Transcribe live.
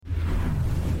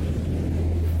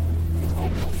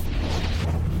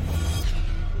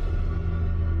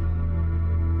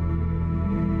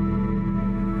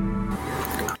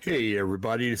Hey,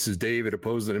 everybody, this is David,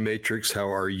 Opposing the Matrix. How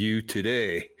are you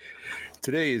today?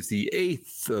 Today is the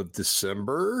 8th of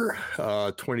December,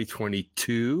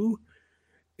 2022,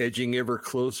 edging ever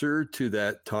closer to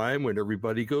that time when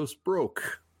everybody goes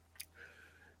broke.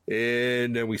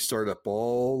 And then we start up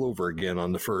all over again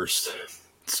on the 1st.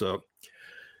 So,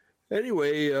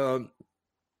 anyway, I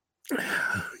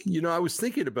was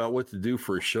thinking about what to do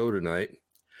for a show tonight.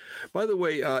 By the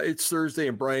way, it's Thursday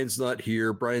and Brian's not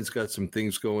here. Brian's got some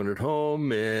things going at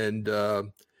home, and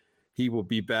he will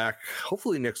be back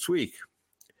hopefully next week.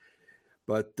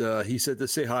 But he said to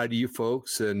say hi to you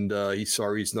folks, and he's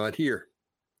sorry he's not here.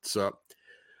 So,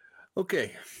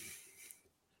 okay.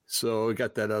 So I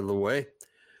got that out of the way.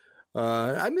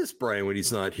 I miss Brian when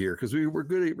he's not here because we were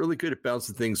really good at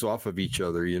bouncing things off of each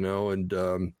other,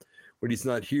 and when he's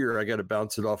not here, I got to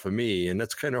bounce it off of me, and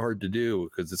that's kind of hard to do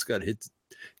because it's got to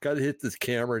hit this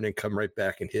camera and then come right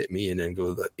back and hit me and then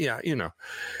go,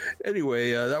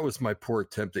 Anyway, that was my poor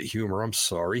attempt at humor. I'm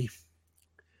sorry.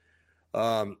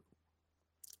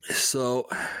 So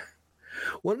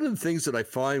one of the things that I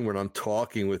find when I'm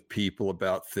talking with people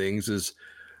about things is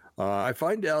I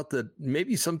find out that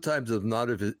maybe sometimes I'm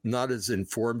not as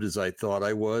informed as I thought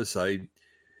I was. I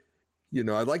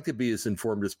like to be as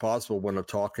informed as possible when I'm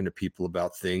talking to people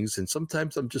about things, and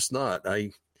sometimes I'm just not.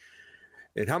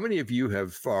 And how many of you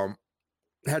have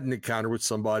had an encounter with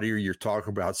somebody, or you're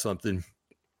talking about something,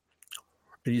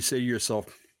 and you say to yourself,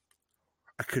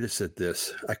 I could have said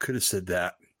this. I could have said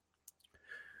that.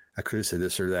 I could have said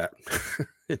this or that.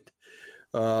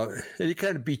 And you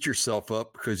kind of beat yourself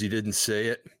up because you didn't say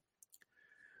it.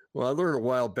 Well, I learned a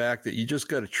while back that you just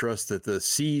got to trust that the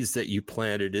seeds that you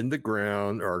planted in the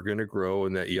ground are going to grow,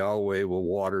 and that Yahweh will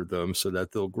water them so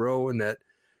that they'll grow and that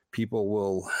people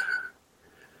will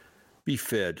be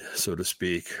fed, so to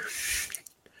speak,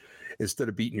 instead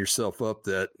of beating yourself up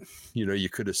that, you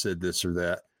could have said this or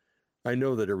that. I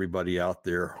know that everybody out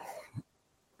there,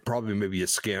 probably maybe a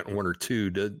scant one or two,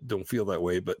 don't feel that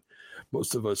way, but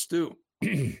most of us do.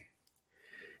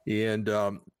 And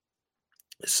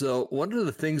so one of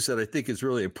the things that I think is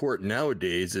really important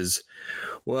nowadays is,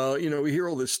 we hear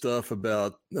all this stuff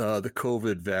about the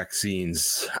COVID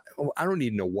vaccines. I don't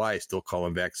even know why I still call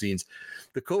them vaccines.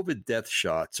 The COVID death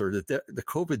shots or the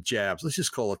COVID jabs. Let's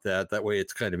just call it that. That way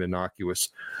it's kind of innocuous.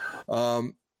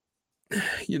 You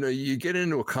get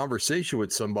into a conversation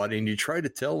with somebody and you try to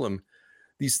tell them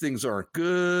these things aren't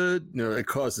good. It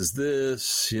causes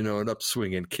this, an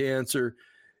upswing in cancer.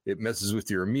 It messes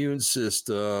with your immune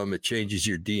system. It changes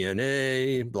your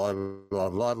DNA, blah,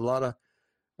 blah, blah, blah,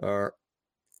 blah.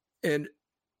 And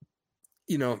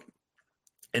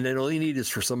then all you need is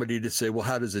for somebody to say, well,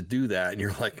 how does it do that? And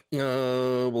you're like,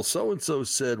 well, so-and-so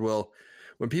said, well,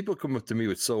 when people come up to me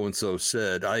with so-and-so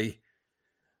said, I'm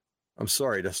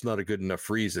sorry, that's not a good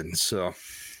enough reason. So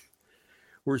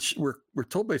we're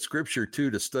told by scripture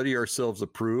too, to study ourselves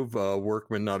approved,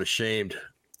 workmen not ashamed.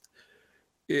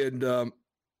 And,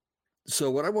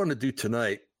 so what I want to do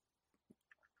tonight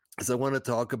is I want to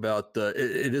talk about,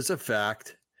 it is a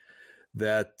fact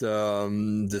that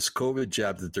this COVID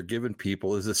jab that they're giving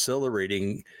people is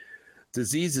accelerating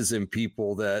diseases in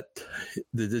people that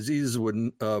the diseases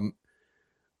wouldn't,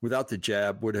 without the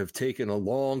jab, would have taken a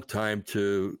long time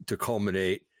to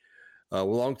culminate, a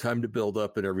long time to build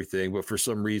up and everything. But for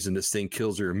some reason, this thing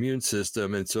kills your immune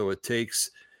system. And so it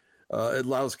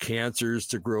allows cancers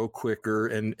to grow quicker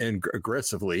and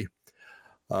aggressively.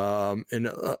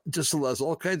 Just allows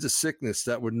all kinds of sickness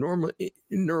that would normally,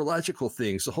 neurological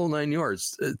things, the whole 9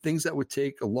 yards, things that would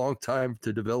take a long time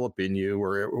to develop in you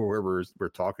or wherever we're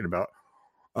talking about.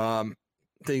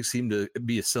 Things seem to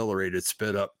be accelerated,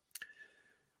 sped up.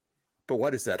 But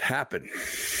why does that happen?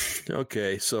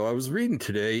 Okay, so I was reading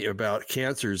today about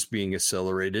cancers being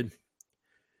accelerated.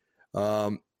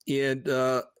 And I'm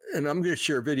going to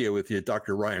share a video with you.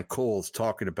 Dr. Ryan Cole is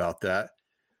talking about that.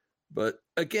 But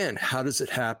again, how does it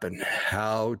happen?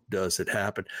 How does it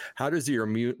happen?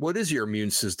 What is your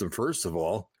immune system, first of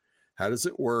all? How does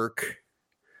it work?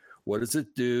 What does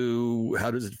it do?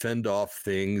 How does it fend off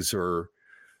things? Or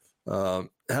how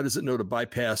does it know to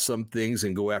bypass some things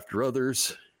and go after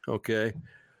others? Okay.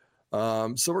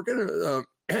 So we're going to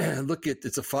look at,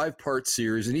 it's a 5-part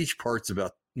series, and each part's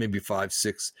about maybe 5,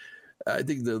 6. I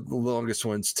think the longest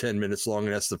one's 10 minutes long,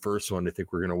 and that's the first one I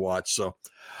think we're going to watch. So,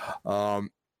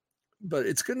 but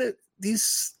it's going to,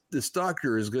 this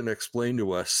doctor is going to explain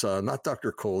to us, not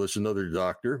Dr. Cole, there's another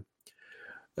doctor.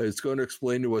 It's going to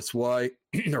explain to us why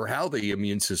or how the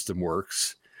immune system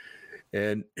works.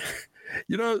 And,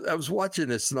 I was watching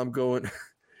this and I'm going,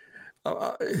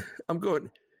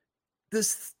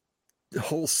 this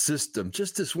whole system,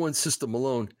 just this one system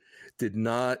alone, did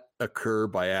not occur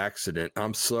by accident.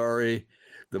 I'm sorry.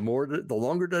 The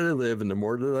longer that I live and the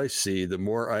more that I see, the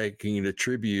more I can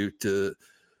attribute to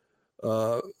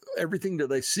everything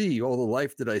that I see, all the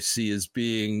life that I see as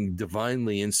being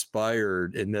divinely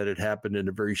inspired, and that it happened in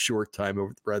a very short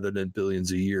time rather than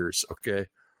billions of years. Okay.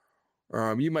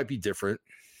 You might be different,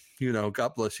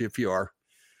 God bless you if you are.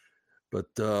 But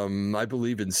I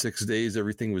believe in 6 days,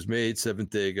 everything was made. Seventh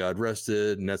day, God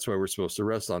rested. And that's why we're supposed to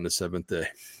rest on the seventh day.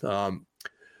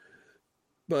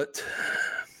 But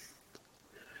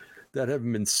that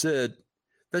having been said,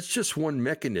 that's just one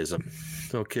mechanism.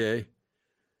 Okay.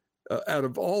 Out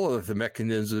of all of the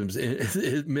mechanisms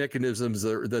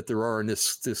that there are in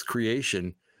this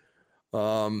creation,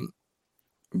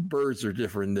 birds are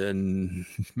different than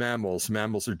mammals.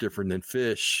 Mammals are different than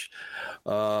fish.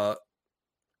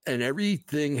 And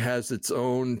everything has its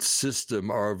own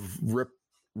system of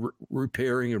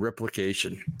repairing and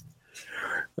replication.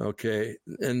 Okay.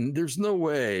 And there's no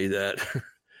way that,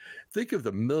 think of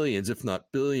the millions, if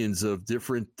not billions, of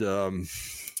different,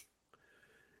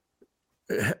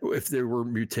 if there were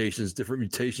mutations, different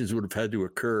mutations would have had to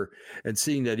occur. And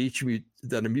seeing that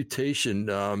that a mutation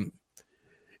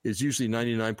is usually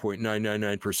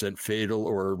 99.999% fatal,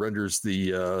 or renders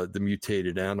the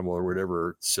mutated animal or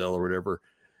whatever cell or whatever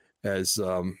as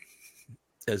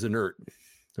inert.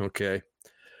 Okay,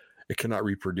 it cannot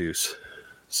reproduce.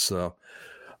 So,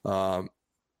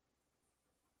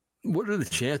 what are the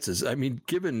chances? I mean,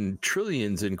 given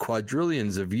trillions and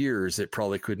quadrillions of years, it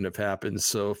probably couldn't have happened.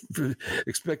 So,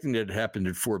 expecting that it happened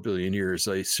in 4 billion years,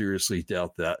 I seriously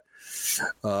doubt that.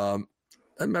 As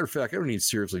a matter of fact, I don't even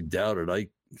seriously doubt it.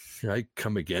 I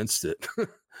come against it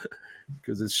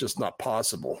because it's just not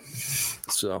possible.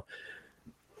 So,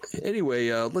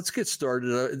 anyway, let's get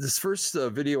started. This first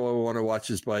video I want to watch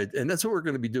is and that's what we're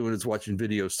going to be doing, is watching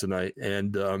videos tonight.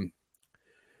 And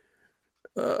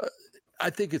I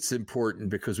think it's important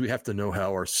because we have to know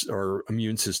how our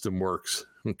immune system works,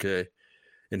 okay,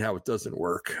 and how it doesn't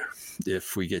work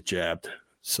if we get jabbed.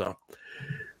 So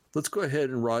let's go ahead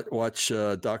and watch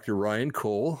Dr. Ryan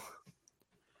Cole,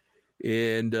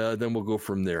 and then we'll go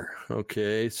from there.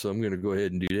 Okay, so I'm going to go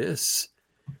ahead and do this.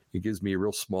 It gives me a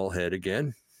real small head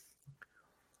again.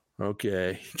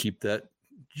 Okay, keep that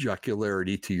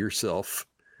jocularity to yourself.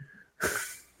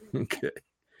 Okay.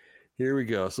 Here we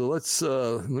go. So let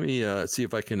me see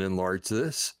if I can enlarge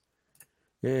this.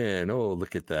 And, oh,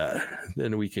 look at that.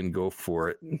 Then we can go for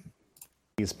it.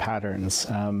 These patterns.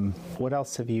 What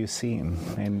else have you seen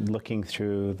in looking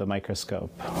through the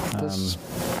microscope?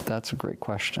 That's a great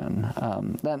question.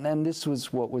 And this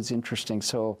was what was interesting.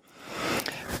 So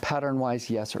pattern-wise,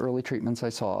 yes, early treatments I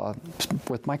saw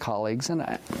with my colleagues, and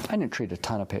I didn't treat a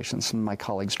ton of patients, and my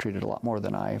colleagues treated a lot more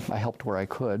than I helped where I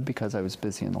could because I was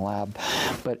busy in the lab.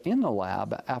 But in the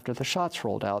lab, after the shots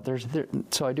rolled out,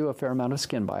 so I do a fair amount of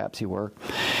skin biopsy work,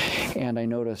 and I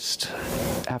noticed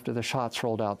after the shots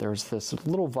rolled out, there's this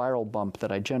little viral bump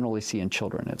that I generally see in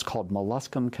children. It's called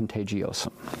molluscum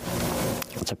contagiosum.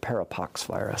 It's a parapox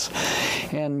virus.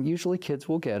 And usually kids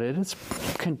will get it. It's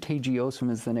contagiosum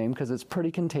is the name because it's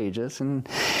pretty contagious, and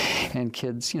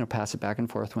kids, pass it back and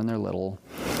forth when they're little.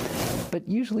 But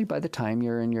usually by the time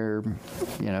you're in your,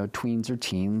 tweens or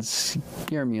teens,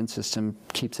 your immune system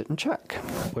keeps it in check.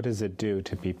 What does it do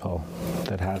to people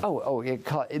that have?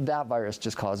 That virus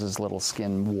just causes little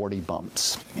skin warty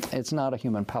bumps. It's not a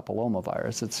human papilloma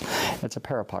virus. It's a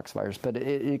parapox virus, but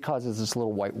it causes this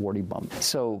little white warty bump.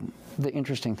 So the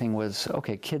interesting thing was,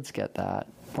 okay, kids get that.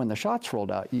 When the shots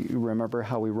rolled out, you remember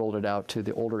how we rolled it out to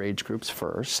the older age groups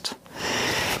first.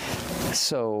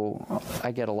 So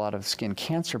I get a lot of skin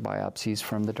cancer biopsies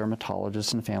from the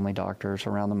dermatologists and family doctors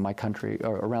around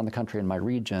the country in my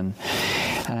region.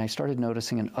 And I started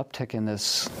noticing an uptick in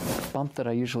this bump that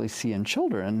I usually see in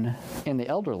children in the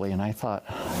elderly. And I thought,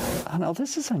 oh, no,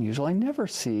 this is unusual. I never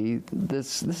see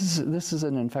this. This is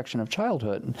an infection of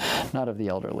childhood, not of the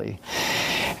elderly.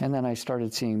 And then I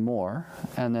started seeing more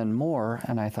and then more.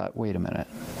 And I thought, wait a minute.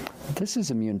 This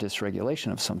is immune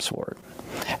dysregulation of some sort.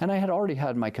 And I had already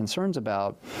had my concerns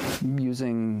about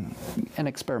using an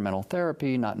experimental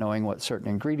therapy, not knowing what certain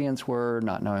ingredients were,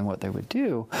 not knowing what they would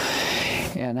do.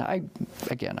 And I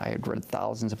had read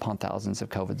thousands upon thousands of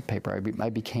COVID paper. I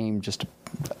became just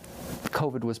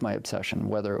COVID was my obsession,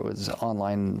 whether it was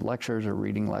online lectures or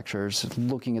reading lectures,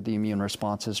 looking at the immune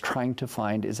responses, trying to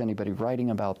find, is anybody writing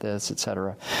about this, et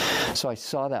cetera. So I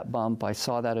saw that bump, I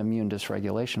saw that immune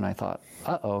dysregulation, I thought,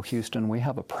 uh-oh, Houston, we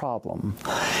have a problem.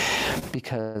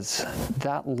 Because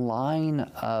that line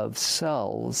of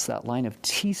cells, that line of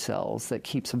T cells that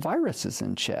keeps viruses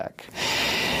in check,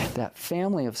 that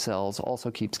family of cells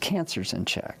also keeps cancers in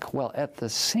check. Well, at the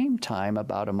same time,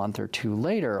 about a month or two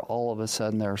later, all of a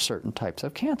sudden there are certain types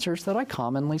of cancers that I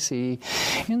commonly see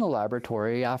in the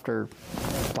laboratory. After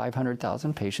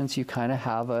 500,000 patients, you kind of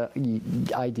have an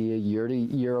idea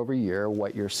year over year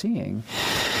what you're seeing.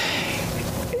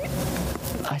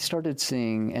 I started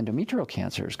seeing endometrial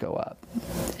cancers go up,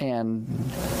 and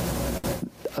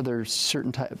other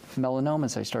certain type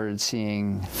melanomas I started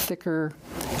seeing thicker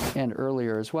and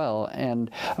earlier as well. And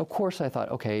of course I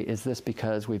thought, okay, is this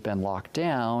because we've been locked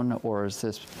down, or is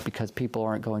this because people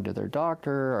aren't going to their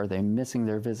doctor? Are they missing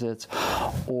their visits?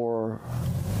 Or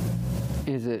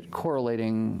is it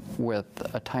correlating with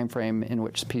a time frame in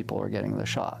which people are getting the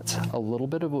shots? A little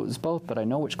bit of it was both, but I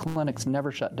know which clinics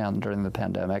never shut down during the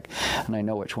pandemic, and I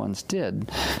know which ones did.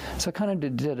 So I kind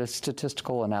of did a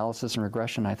statistical analysis and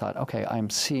regression. I thought, okay, I'm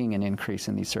seeing an increase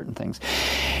in these certain things.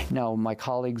 Now, my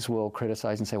colleagues will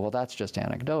criticize and say, well, that's just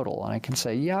anecdotal. And I can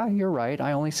say, yeah, you're right.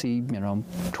 I only see,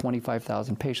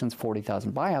 25,000 patients,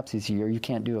 40,000 biopsies a year. You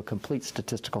can't do a complete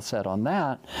statistical set on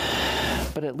that.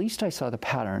 But at least I saw the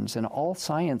patterns, and all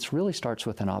science really starts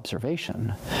with an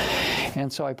observation.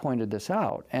 And so I pointed this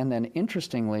out. And then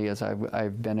interestingly, as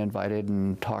I've been invited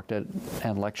and talked at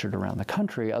and lectured around the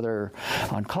country, other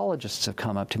oncologists have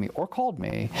come up to me or called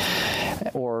me,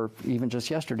 or even just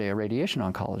yesterday, a radiation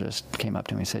oncologist came up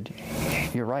to me and said,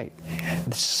 you're right,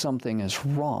 something is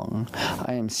wrong.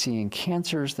 I am seeing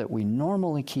cancers that we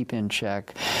normally keep in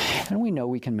check, and we know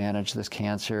we can manage this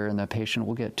cancer, and the patient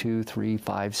will get 2, 3,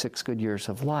 5, 6 good years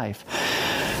of life.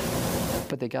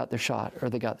 But they got their shot or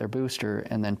they got their booster,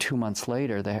 and then 2 months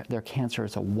later, their cancer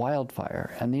is a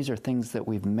wildfire. And these are things that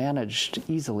we've managed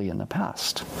easily in the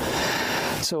past.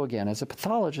 So again, as a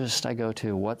pathologist, I go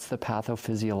to what's the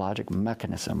pathophysiologic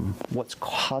mechanism? What's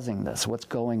causing this? What's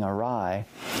going awry?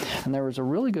 And there was a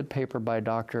really good paper by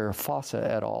Dr. Fosse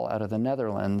et al. Out of the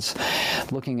Netherlands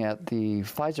looking at the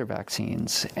Pfizer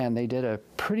vaccines, and they did a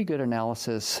pretty good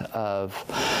analysis of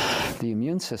the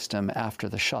immune system after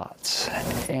the shots.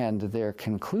 And their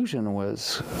conclusion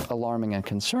was alarming and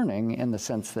concerning in the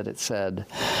sense that it said,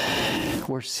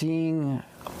 we're seeing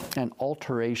an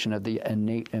alteration of the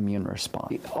innate immune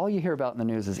response. All you hear about in the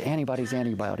news is antibodies,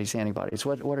 antibodies, antibodies.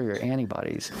 What are your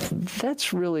antibodies?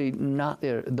 That's really not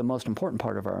the most important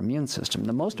part of our immune system.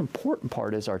 The most important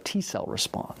part is our T cell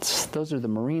response. Those are the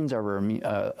Marines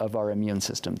of our immune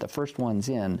system, the first ones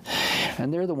in.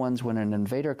 And they're the ones when an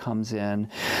invader comes in,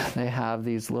 they have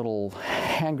these little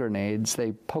hand grenades.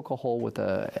 They poke a hole with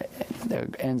an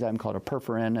enzyme called a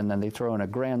perforin, and then they throw in a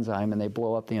granzyme, and they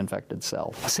blow up the infected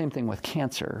cell. Same thing with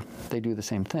cancer. They do the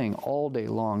same thing. All day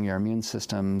long, your immune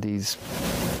system, these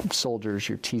soldiers,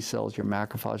 your T cells, your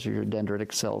macrophages, your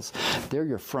dendritic cells, they're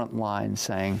your front line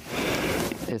saying,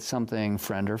 it's something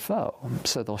friend or foe.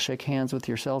 So they'll shake hands with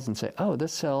your cells and say, oh,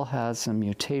 this cell has some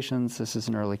mutations. This is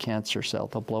an early cancer cell.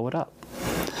 They'll blow it up.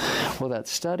 Well, that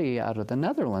study out of the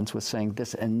Netherlands was saying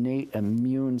this innate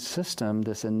immune system,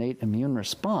 this innate immune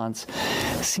response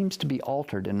seems to be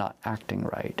altered and not acting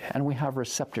right. And we have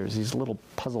receptors, these little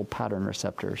puzzle pattern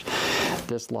receptors.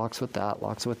 This locks with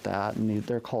that, and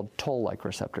they're called toll-like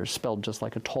receptors, spelled just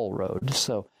like a toll road.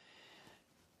 So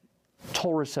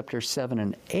toll receptors 7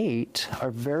 and 8 are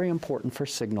very important for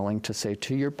signaling to say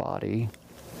to your body,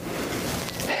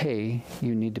 hey,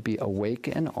 you need to be awake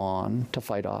and on to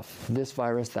fight off this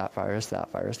virus, that virus,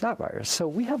 that virus, that virus. So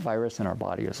we have virus in our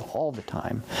bodies all the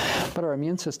time, but our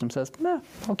immune system says, nah,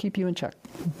 I'll keep you in check.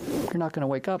 You're not going to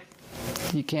wake up.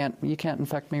 You can't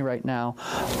infect me right now.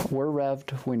 We're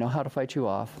revved. We know how to fight you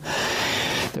off.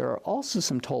 There are also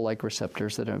some toll-like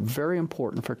receptors that are very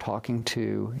important for talking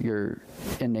to your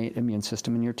innate immune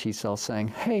system and your T cells, saying,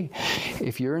 hey,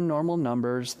 if you're in normal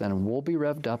numbers, then we'll be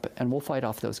revved up and we'll fight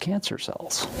off those cancer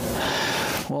cells.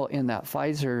 Well, in that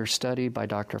Pfizer study by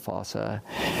Dr. Fosse,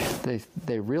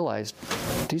 they realized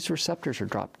these receptors are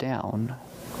dropped down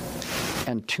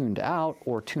and tuned out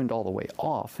or tuned all the way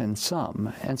off in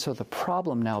some. And so the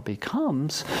problem now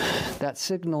becomes that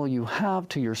signal you have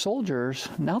to your soldiers.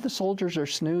 Now the soldiers are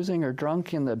snoozing or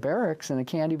drunk in the barracks and they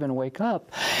can't even wake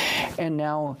up. And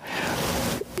now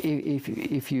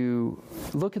if you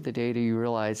look at the data, you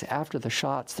realize after the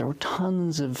shots, there were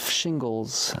tons of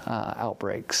shingles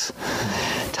outbreaks.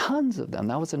 Tons of them.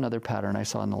 That was another pattern I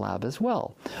saw in the lab as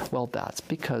well. Well, that's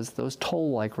because those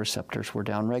toll-like receptors were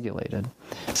downregulated.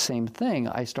 Same thing,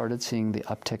 I started seeing the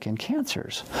uptick in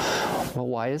cancers. Well,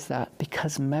 why is that?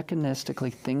 Because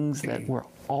mechanistically, things that were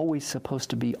always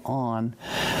supposed to be on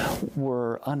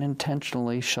were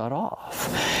unintentionally shut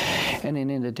off. And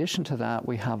in addition to that,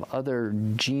 we have other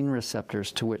gene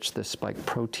receptors to which this spike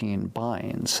protein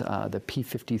binds. The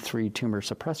p53 tumor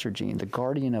suppressor gene, the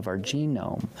guardian of our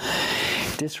genome.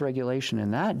 Dysregulation in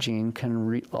that gene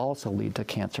can also lead to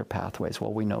cancer pathways.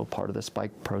 Well, we know part of the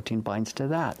spike protein binds to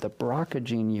that. The BRCA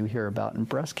gene you hear about in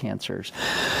breast cancers,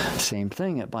 same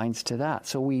thing, it binds to that.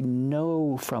 So we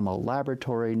know from a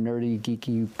laboratory, nerdy,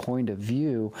 geeky point of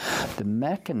view the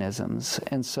mechanisms.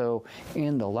 And so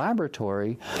in the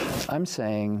laboratory, I'm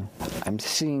seeing an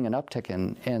uptick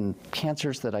in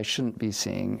cancers that I shouldn't be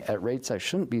seeing, at rates I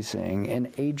shouldn't be seeing,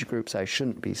 in age groups I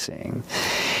shouldn't be seeing.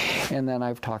 And then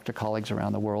I've talked to colleagues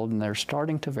around the world, and they're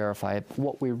starting to verify it.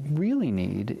 What we really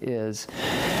need is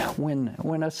when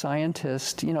a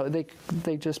scientist,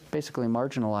 they just basically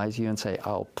marginalize you and say,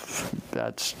 oh,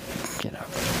 that's,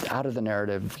 out of the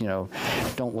narrative,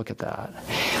 don't look at that.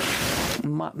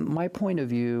 My point of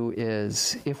view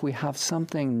is if we have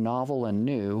something novel and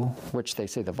new, which they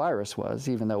say the virus was,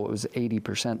 even though it was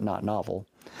 80% not novel,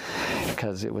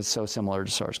 because it was so similar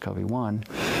to SARS-CoV-1,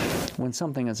 when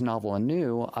something is novel and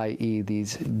new, i.e.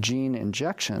 these gene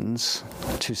injections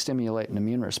to stimulate an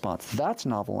immune response, that's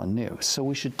novel and new. So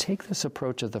we should take this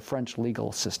approach of the French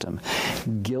legal system,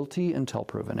 guilty until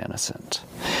proven innocent.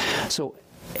 So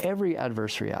every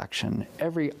adverse reaction,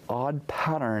 every odd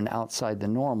pattern outside the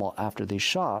normal after these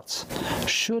shots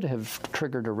should have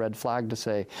triggered a red flag to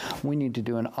say, we need to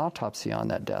do an autopsy on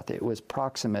that death. It was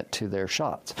proximate to their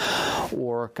shots.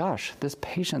 Or, gosh, this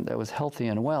patient that was healthy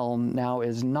and well now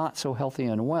is not so healthy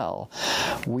and well.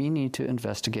 We need to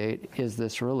investigate, is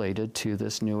this related to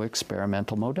this new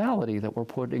experimental modality that we're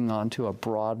putting onto a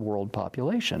broad world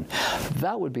population?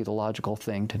 That would be the logical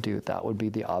thing to do. That would be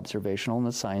the observational and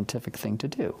the scientific thing to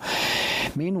do.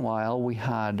 Meanwhile, we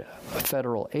had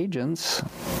federal agents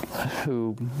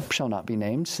who shall not be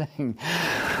named saying,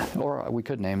 or we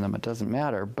could name them, it doesn't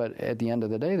matter, but at the end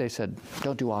of the day they said,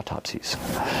 don't do autopsies.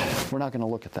 We're not going to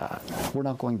look at that. We're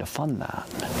not going to fund that.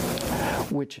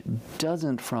 Which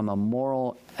doesn't, from a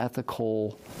moral,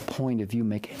 ethical point of view,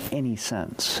 make any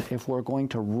sense. If we're going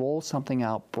to roll something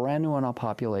out brand new in a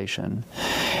population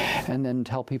and then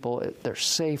tell people they're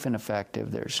safe and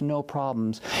effective, there's no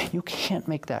problems, you can't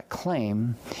make that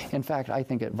claim. In fact, I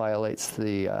think it violates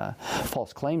the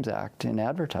False Claims Act in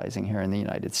advertising here in the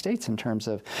United States in terms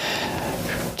of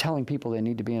telling people they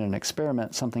need to be in an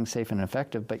experiment, something safe and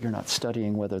effective, but you're not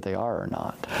studying whether they are or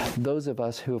not. Those of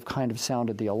us who have kind of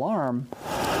sounded the alarm,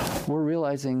 we're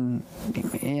realizing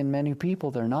in many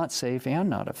people they're not safe and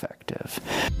not effective.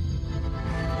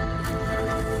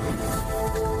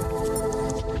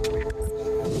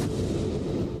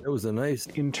 That was a nice,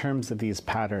 in terms of these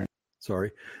patterns.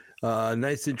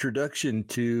 nice introduction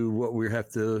to what we have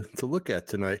to look at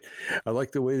tonight. I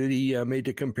like the way that he made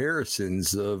the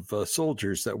comparisons of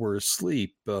soldiers that were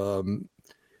asleep, and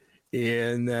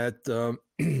that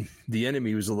the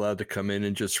enemy was allowed to come in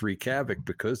and just wreak havoc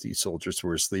because these soldiers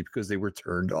were asleep because they were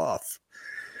turned off.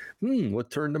 What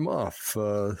turned them off?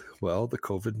 Well, the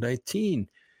COVID-19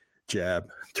 jab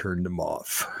turned them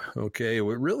off. Okay,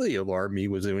 what really alarmed me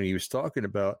was when he was talking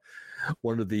about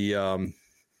one of the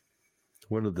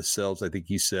cells, I think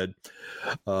he said,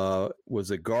 was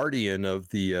a guardian of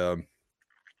the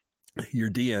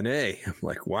your DNA. I'm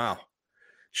like, wow,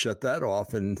 shut that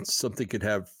off and something could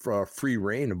have free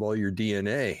reign of all your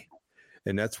DNA.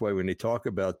 And that's why when they talk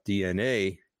about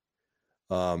DNA,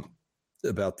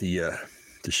 about the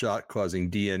shot causing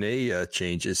DNA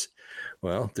changes,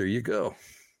 well, there you go.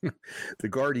 The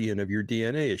guardian of your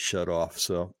DNA is shut off.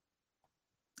 So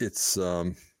it's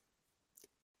going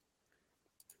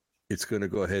to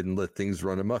go ahead and let things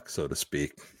run amok, so to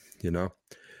speak.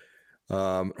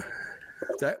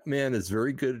 That man is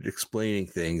very good at explaining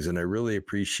things, and I really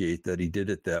appreciate that he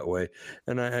did it that way.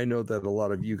 And I know that a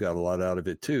lot of you got a lot out of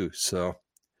it too. So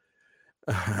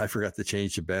I forgot to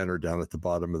change the banner down at the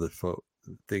bottom of the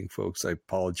thing, folks. I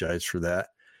apologize for that.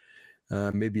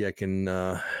 Maybe I can,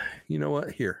 you know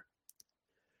what? Here.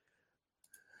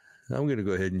 I'm going to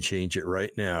go ahead and change it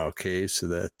right now, okay, so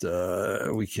that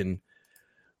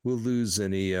we'll lose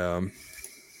any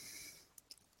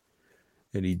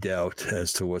doubt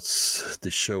as to what's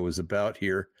the show is about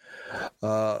here.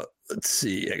 Let's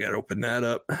see. I got to open that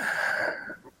up.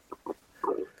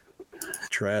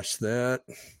 Trash that.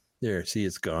 There, see,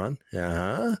 it's gone.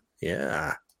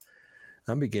 Yeah.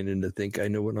 I'm beginning to think I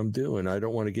know what I'm doing. I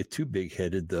don't want to get too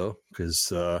big-headed, though,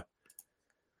 because,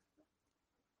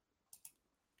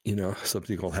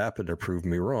 something will happen to prove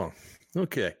me wrong.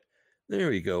 Okay, there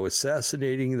we go.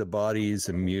 Assassinating the body's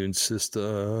immune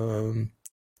system.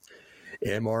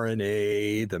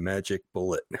 mRNA, the magic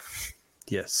bullet.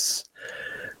 Yes,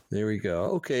 There we go.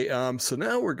 Okay, so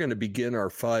now we're going to begin our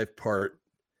 5-part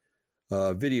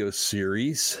video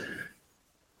series.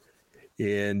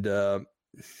 And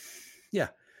yeah,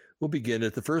 we'll begin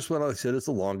it. The first one, like I said, is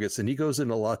the longest, and he goes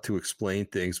in a lot to explain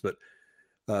things. But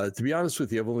to be honest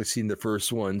with you, I've only seen the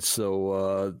first one.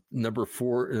 So number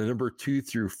 2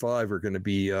 through 5 are going to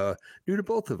be new to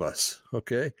both of us.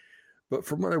 Okay. But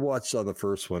from what I watched on the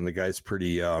first one, the guy's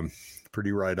pretty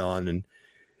right on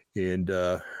and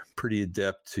pretty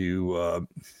adept to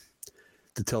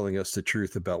telling us the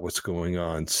truth about what's going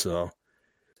on. So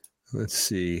let's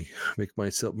see, make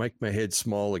my head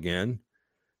small again.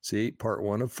 See, part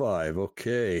 1 of 5.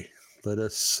 Okay, let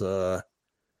us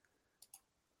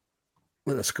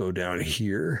go down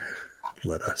here.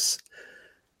 Let us.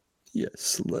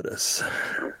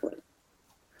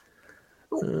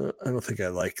 I don't think I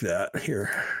like that. Here,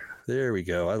 there we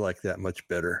go. I like that much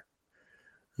better.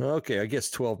 Okay, I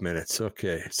guess 12 minutes.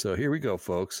 Okay, so here we go,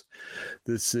 folks.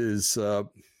 This is,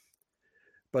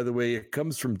 by the way, it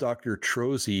comes from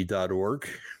drtrozy.org,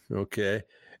 okay?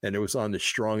 And it was on the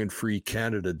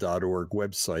strongandfreecanada.org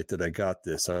website that I got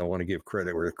this. I want to give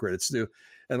credit where the credit's due.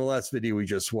 And the last video we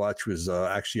just watched was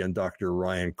actually on Dr.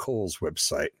 Ryan Cole's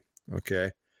website,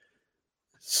 okay?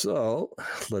 So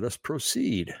let us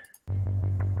proceed.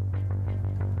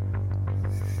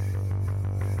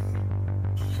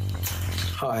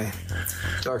 Hi,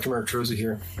 Dr. Mark Troza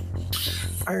here.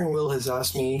 Iron Will has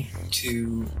asked me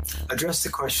to address the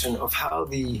question of how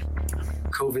the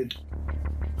COVID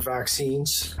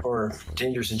vaccines or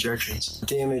dangerous injections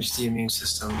damage the immune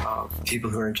system of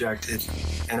people who are injected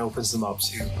and opens them up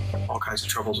to all kinds of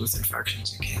troubles with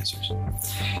infections and cancers.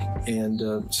 And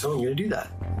so I'm going to do that.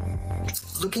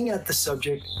 Looking at the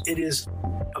subject, it is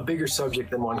a bigger subject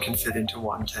than one can fit into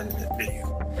one 10-minute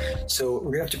video. So we're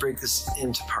going to have to break this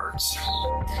into parts.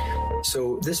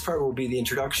 So this part will be the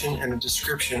introduction and a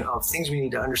description of things we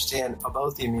need to understand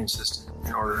about the immune system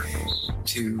in order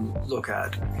to look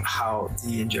at how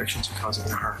the injections are causing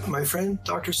the harm. My friend,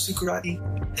 Dr. Sukurati,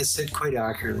 has said quite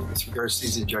accurately with regards to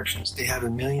these injections, they have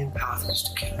 1 million pathways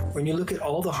to kill. When you look at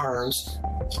all the harms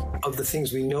of the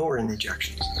things we know are in the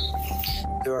injections,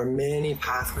 there are many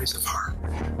pathways of harm.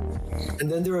 And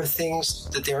then there are things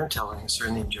that they aren't telling us are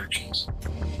in the injections.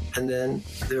 And then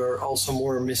there are also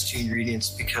more mystery ingredients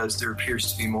because there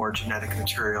appears to be more genetic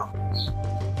material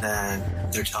than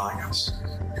they're telling us.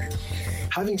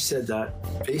 Having said that,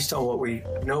 based on what we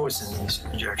know is in these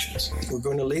injections, we're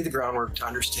going to lay the groundwork to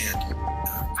understand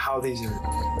how these are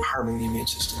harming the immune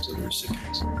systems of the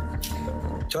recipients.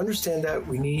 To understand that,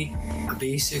 we need a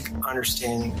basic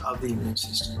understanding of the immune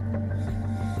system.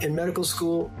 In medical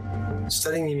school,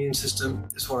 studying the immune system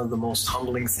is one of the most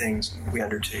humbling things we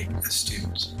undertake as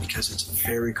students because it's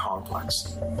very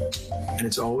complex and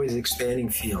it's always an expanding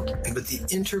field. But the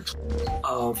interplay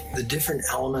of the different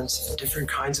elements, different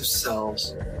kinds of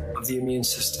cells of the immune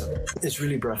system is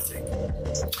really breathtaking.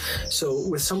 So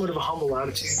with somewhat of a humble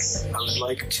attitude, I would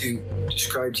like to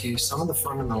describe to you some of the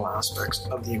fundamental aspects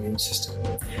of the immune system.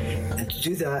 And to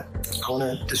do that, I want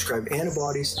to describe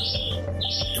antibodies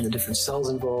and the different cells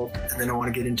involved, and then I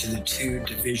want to get into the 2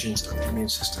 divisions of the immune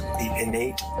system, the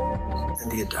innate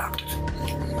and the adaptive.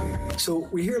 So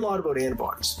we hear a lot about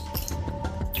antibodies.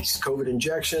 These COVID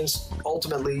injections,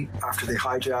 ultimately, after they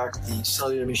hijack the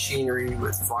cellular machinery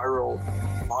with viral,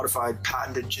 modified,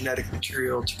 patented genetic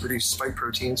material to produce spike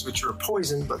proteins, which are a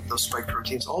poison, but those spike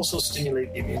proteins also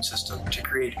stimulate the immune system to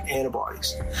create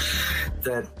antibodies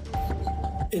that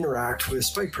interact with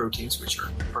spike proteins, which are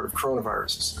part of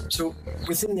coronaviruses. So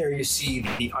within there, you see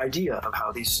the idea of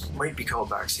how these might be called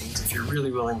vaccines if you're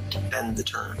really willing to bend the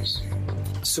terms.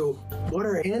 So what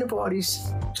are antibodies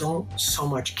don't so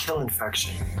much kill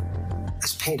infection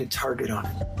as paint a target on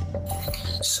it.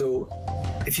 So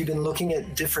if you've been looking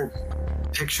at different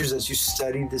pictures as you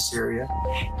studied this area,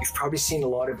 you've probably seen a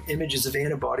lot of images of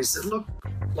antibodies that look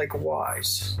like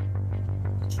Ys.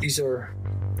 These are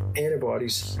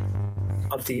antibodies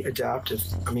of the adaptive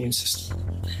immune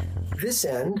system. This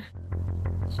end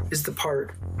is the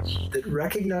part that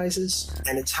recognizes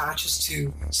and attaches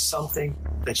to something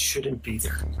that shouldn't be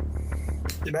there.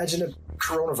 Imagine a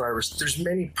coronavirus. There's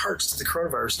many parts to the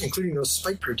coronavirus, including those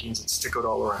spike proteins that stick out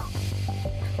all around.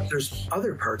 There's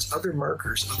other parts, other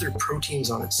markers, other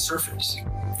proteins on its surface.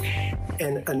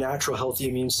 And a natural, healthy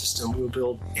immune system will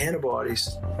build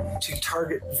antibodies to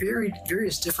target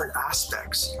various different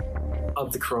aspects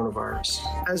of the coronavirus,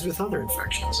 as with other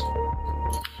infections.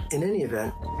 In any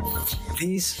event,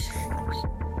 these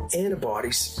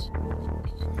antibodies,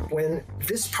 when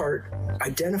this part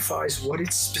identifies what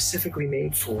it's specifically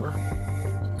made for,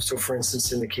 so for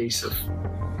instance, in the case of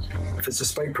if it's a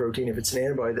spike protein, if it's an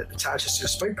antibody that attaches to a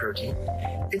spike protein,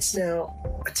 it's now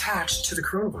attached to the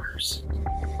coronavirus.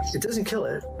 It doesn't kill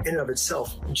it in and of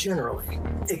itself, generally.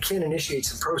 It can initiate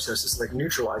some processes like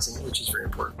neutralizing, which is very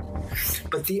important.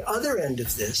 But the other end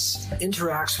of this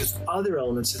interacts with other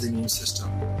elements of the immune system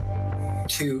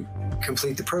to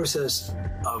complete the process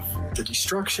of the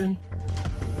destruction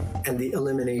and the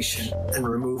elimination and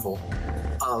removal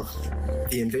of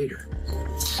the invader.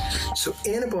 So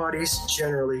antibodies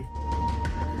generally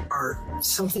are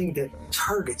something that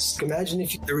targets. Imagine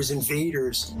if there was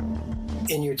invaders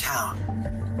in your town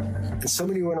and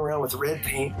somebody went around with red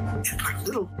paint and put a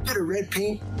little bit of red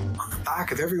paint on the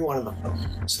back of every one of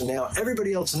them. So now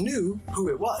everybody else knew who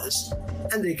it was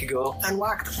and they could go and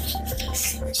whack them.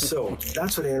 So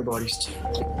that's what antibodies do.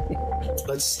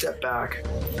 Let's step back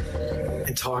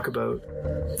and talk about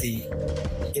the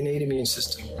innate immune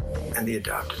system and the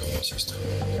adaptive immune system.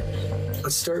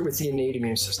 Let's start with the innate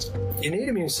immune system. The innate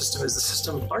immune system is the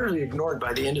system largely ignored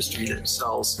by the industry that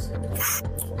sells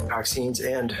vaccines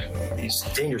and these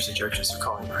dangerous injections they're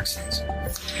calling vaccines.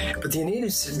 But the innate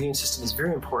immune system is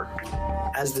very important.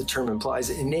 As the term implies,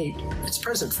 innate, it's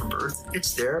present from birth,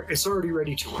 it's there, it's already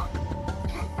ready to work.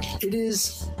 It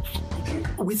is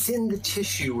within the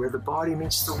tissue where the body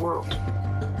meets the world.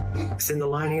 Within the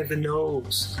lining of the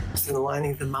nose, within the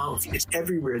lining of the mouth. It's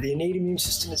everywhere. The innate immune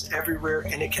system is everywhere,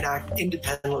 and it can act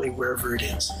independently wherever it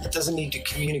is. It doesn't need to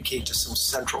communicate to some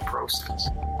central process.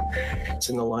 It's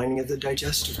in the lining of the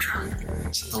digestive tract.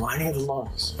 It's in the lining of the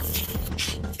lungs.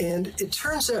 And it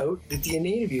turns out that the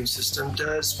innate immune system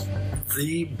does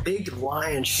the big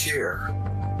lion's share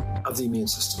of the immune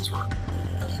system's work.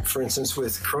 For instance,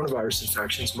 with coronavirus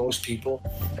infections, most people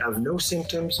have no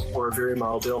symptoms or a very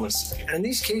mild illness. And in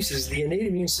these cases, the innate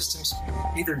immune system's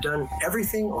either done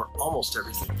everything or almost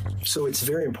everything. So it's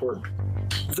very important.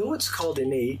 Though it's called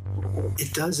innate,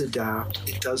 it does adapt,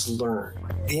 it does learn.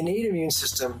 The innate immune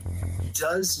system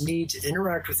does need to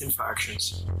interact with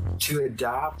infections to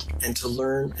adapt and to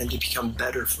learn and to become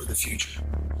better for the future.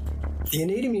 The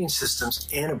innate immune system's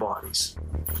antibodies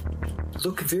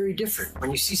look very different.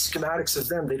 When you see schematics of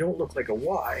them, they don't look like a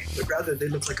Y, but rather they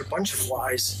look like a bunch of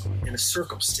Ys in a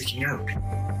circle sticking out.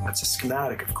 That's a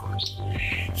schematic, of course.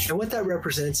 And what that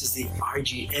represents is the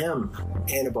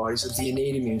IgM antibodies of the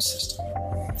innate immune system.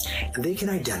 And they can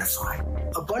identify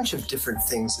a bunch of different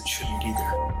things that shouldn't be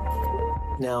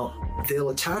there. Now, they'll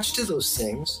attach to those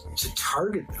things to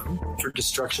target them for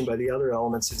destruction by the other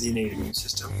elements of the innate immune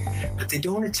system, but they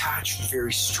don't attach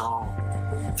very strong.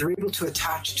 They're able to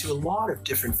attach to a lot of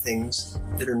different things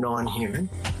that are non-human,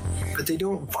 but they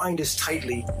don't bind as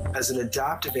tightly as an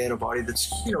adaptive antibody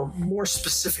that's, more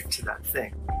specific to that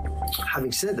thing.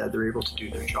 Having said that, they're able to do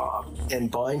their job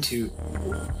and bind to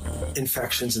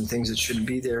infections and things that shouldn't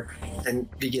be there and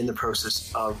begin the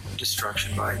process of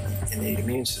destruction by the innate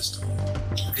immune system.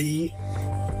 The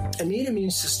innate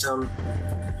immune system,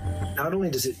 not only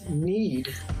does it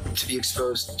need to be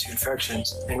exposed to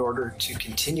infections in order to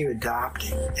continue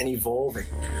adapting and evolving,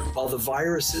 while the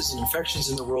viruses and infections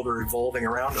in the world are evolving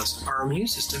around us, our immune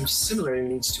system similarly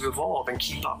needs to evolve and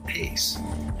keep up pace.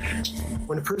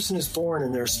 When a person is born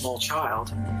and they're a small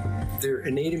child, their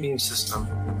innate immune system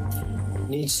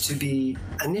needs to be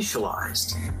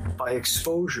initialized by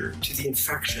exposure to the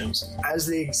infections as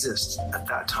they exist at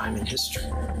that time in history.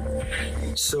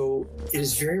 So it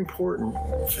is very important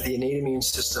for the innate immune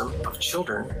system of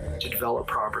children to develop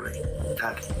properly,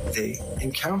 that they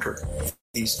encounter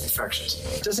these infections.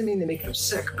 It doesn't mean they make them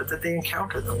sick, but that they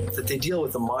encounter them, that they deal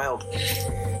with a mild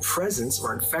presence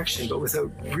or infection, but without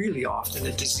really often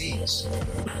a disease.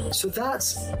 So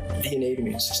that's the innate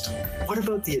immune system. What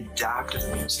about the adaptive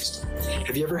immune system?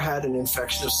 Have you ever had an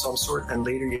infection of some sort and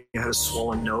later you had a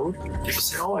swollen node? People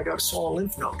say, oh, I got a swollen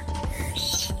lymph node.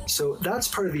 So that's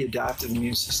part of the adaptive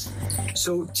immune system.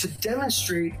 So to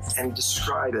demonstrate and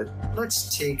describe it,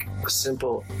 let's take a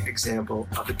simple example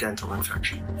of a dental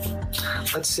infection.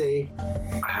 Let's say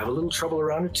I have a little trouble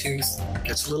around a tooth,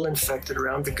 gets a little infected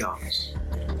around the gums.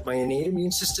 My innate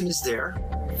immune system is there.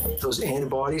 Those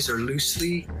antibodies are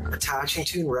loosely attaching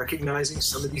to and recognizing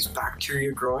some of these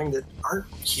bacteria growing that aren't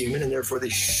human and therefore they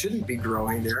shouldn't be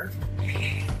growing there.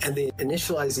 And they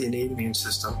initialize the innate immune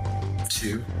system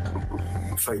to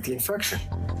fight the infection.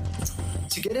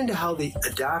 To get into how the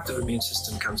adaptive immune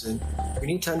system comes in, we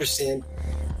need to understand,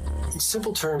 in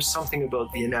simple terms, something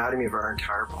about the anatomy of our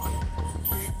entire body.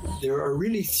 There are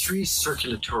really three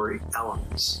circulatory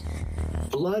elements.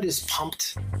 Blood is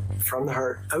pumped from the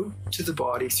heart out to the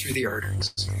body through the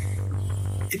arteries.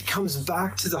 it comes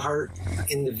back to the heart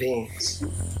in the veins,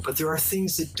 but there are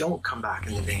things that don't come back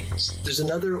in the veins. There's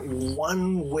another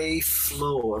one-way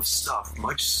flow of stuff,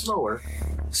 much slower,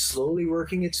 slowly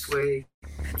working its way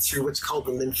through what's called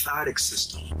the lymphatic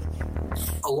system.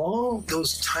 Along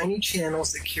those tiny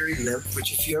channels that carry lymph,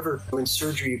 which if you ever, in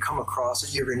surgery, you come across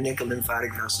it, you ever nick a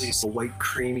lymphatic vessel, you see a white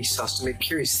creamy substance, it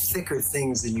carries thicker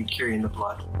things than you carry in the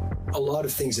blood. A lot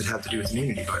of things that have to do with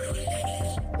immunity, by the way.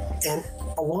 And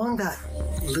along that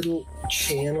little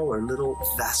channel or little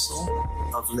vessel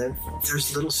of lymph,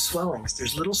 there's little swellings.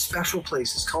 There's little special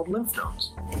places called lymph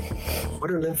nodes.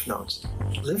 What are lymph nodes?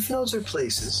 Lymph nodes are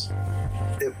places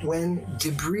that when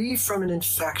debris from an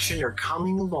infection are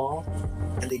coming along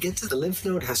and they get to the lymph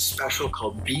node has special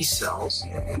called B cells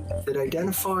that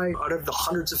identify, out of the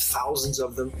hundreds of thousands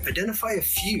of them, identify a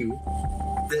few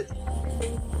that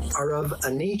are of a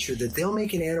nature that they'll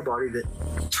make an antibody that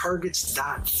targets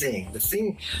that thing. The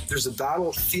thing, there's a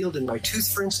battlefield in my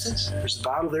tooth, for instance. There's a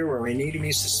battle there where my innate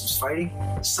immune system's fighting.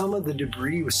 Some of the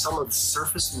debris with some of the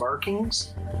surface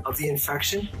markings of the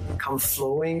infection come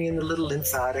flowing in the little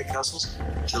lymphatic vessels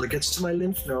till it gets to my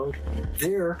lymph node.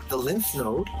 There, the lymph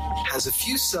node has a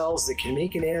few cells that can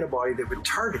make an antibody that would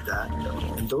target that,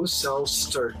 and those cells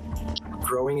start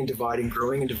growing and dividing,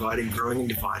 growing and dividing, growing and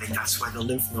dividing. That's why the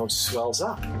lymph node swells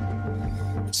up.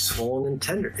 It's swollen and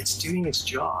tender. It's doing its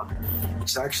job.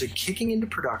 It's actually kicking into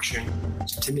production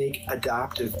to make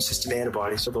adaptive system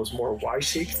antibodies. So those more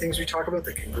Y-shaped things we talk about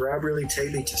that can grab really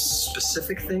tightly to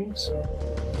specific things.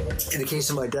 In the case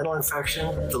of my dental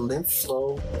infection, the lymph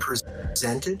flow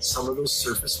presented some of those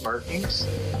surface markings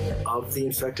of the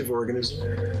infective organism.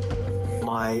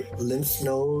 My lymph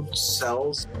node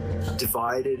cells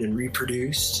divided and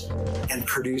reproduced and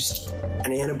produced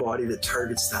an antibody that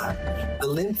targets that. The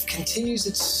lymph continues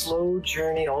its slow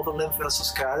journey, all the lymph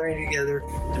vessels gathering together,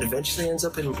 and eventually ends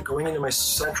up going into my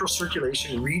central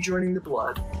circulation, rejoining the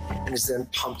blood, and is then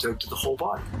pumped out to the whole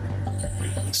body.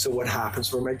 So what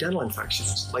happens where my dental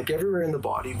infections? Like everywhere in the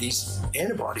body, these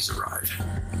antibodies arrive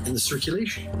in the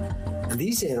circulation. And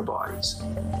these antibodies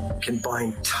can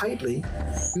bind tightly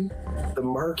to the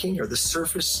marking or the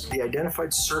surface, the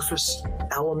identified surface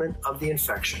element of the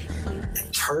infection,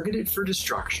 and target it for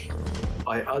destruction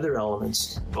by other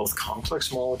elements, both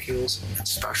complex molecules and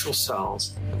special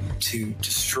cells, to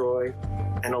destroy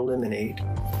and eliminate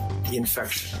the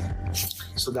infection.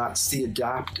 So that's the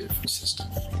adaptive system.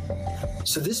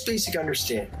 So this basic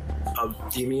understanding of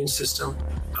the immune system,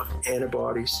 of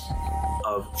antibodies,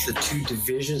 of the two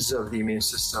divisions of the immune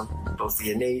system, both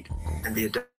the innate and the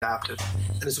adaptive,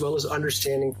 and as well as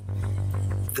understanding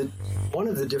one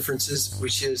of the differences,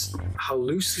 which is how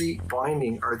loosely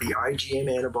binding are the IgM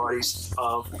antibodies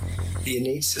of the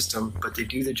innate system, but they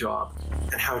do the job,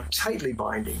 and how tightly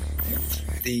binding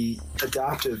the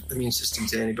adaptive immune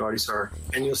system's antibodies are.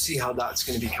 And you'll see how that's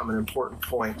going to become an important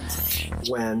point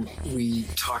when we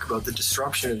talk about the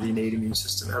disruption of the innate immune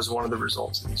system as one of the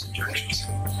results of these injections.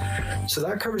 So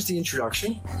that covers the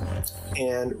introduction,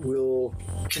 and we'll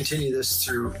continue this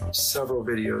through several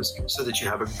videos so that you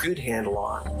have a good handle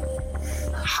on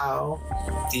how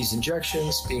these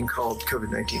injections, being called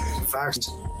COVID-19 vaccines,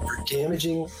 are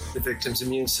damaging the victim's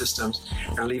immune systems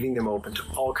and leaving them open to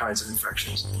all kinds of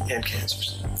infections and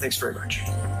cancers. Thanks very much.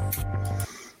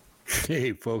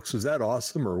 Hey, folks, was that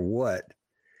awesome or what?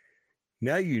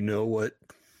 Now you know what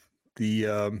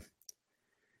the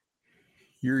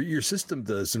your system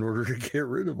does in order to get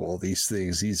rid of all these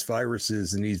things, these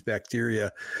viruses and these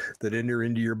bacteria that enter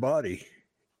into your body.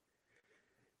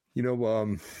 You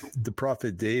know, the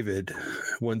prophet David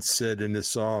once said in the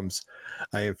Psalms,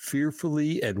 "I am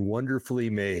fearfully and wonderfully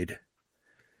made."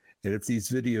 And if these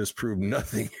videos prove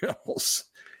nothing else,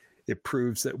 it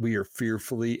proves that we are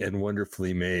fearfully and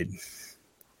wonderfully made.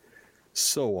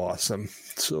 So awesome.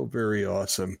 So very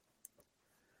awesome.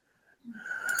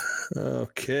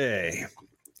 Okay.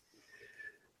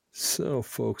 So,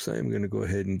 folks, I'm going to go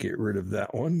ahead and get rid of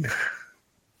that one.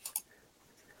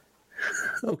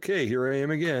 Okay, here I am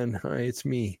again. Hi, it's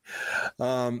me.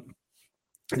 Now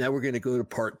we're going to go to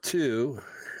part 2.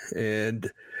 And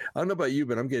I don't know about you,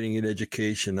 but I'm getting an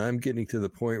education. I'm getting to the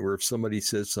point where if somebody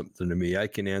says something to me, I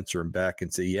can answer them back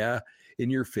and say, yeah,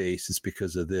 in your face, it's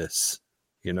because of this,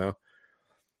 you know?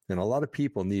 And a lot of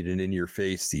people need an in your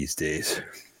face these days.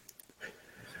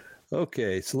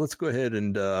 Okay, so let's go ahead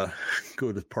and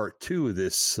go to part 2 of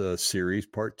this series,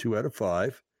 part 2 out of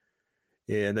 5.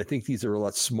 And I think these are a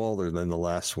lot smaller than the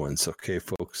last ones. Okay,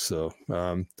 folks. So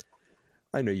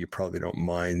I know you probably don't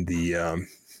mind the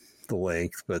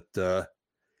length, but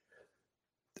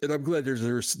and I'm glad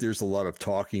there's a lot of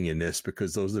talking in this,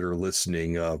 because those that are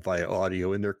listening via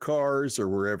audio in their cars or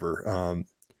wherever,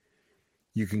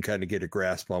 you can kind of get a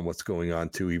grasp on what's going on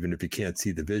too, even if you can't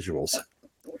see the visuals.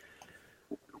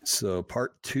 So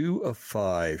part 2 of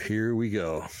 5, here we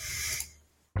go.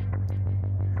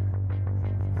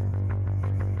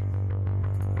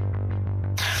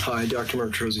 Hi, Dr.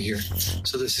 Mark Troza here.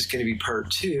 So this is going to be part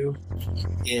 2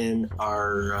 in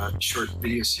our short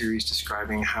video series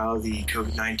describing how the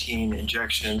COVID-19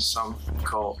 injections, some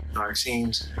call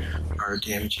vaccines, are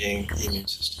damaging the immune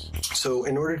system. So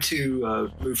in order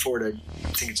to move forward, I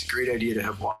think it's a great idea to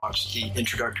have watched the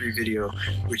introductory video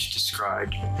which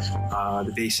described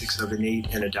the basics of innate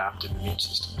and adaptive immune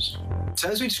systems. So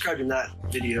as we described in that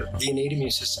video, the innate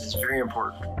immune system is very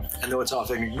important, and though it's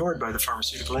often ignored by the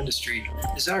pharmaceutical industry,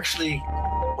 is actually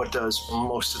what does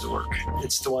most of the work.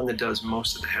 It's the one that does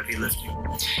most of the heavy lifting.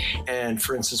 And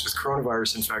for instance, with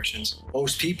coronavirus infections,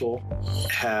 most people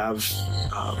have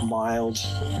mild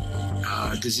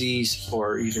disease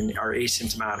or even are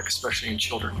asymptomatic, especially in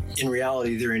children. In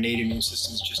reality, their innate immune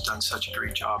system has just done such a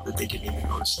great job that they didn't even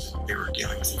notice that they were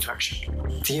dealing with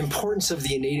infection. The importance of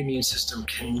the innate immune system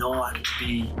cannot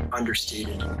be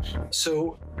understated.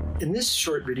 So in this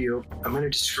short video, I'm going to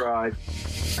describe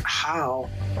how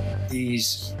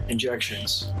these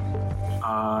injections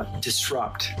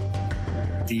disrupt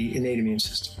the innate immune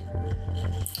system.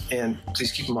 And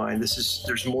please keep in mind,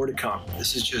 there's more to come.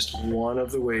 This is just one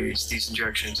of the ways these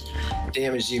injections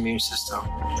damage the immune system.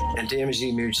 And damage the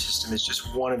immune system is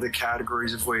just one of the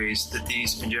categories of ways that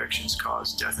these injections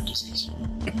cause death and disease.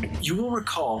 You will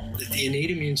recall that the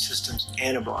innate immune system's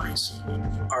antibodies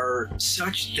are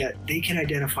such that they can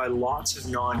identify lots of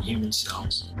non-human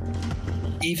cells,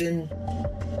 even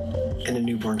in a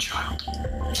newborn child.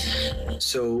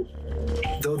 So,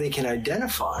 though they can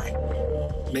identify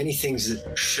many things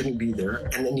that shouldn't be there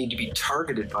and that need to be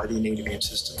targeted by the innate immune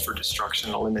system for destruction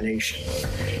and elimination,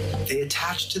 they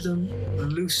attach to them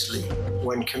loosely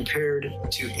when compared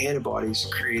to antibodies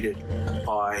created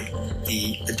by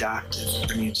the adaptive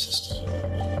immune system.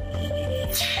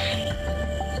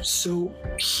 So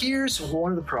here's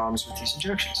one of the problems with these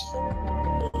injections.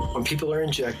 When people are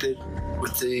injected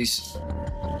with these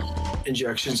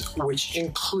injections, which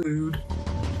include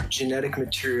genetic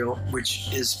material,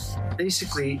 which is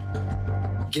basically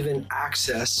given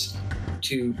access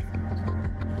to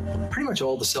pretty much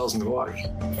all the cells in the body,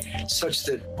 such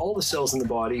that all the cells in the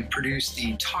body produce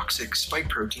the toxic spike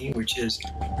protein, which is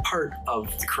part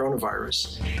of the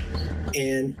coronavirus.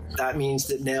 And that means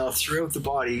that now throughout the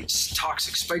body,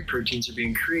 toxic spike proteins are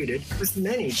being created with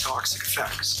many toxic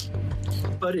effects.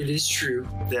 But it is true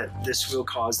that this will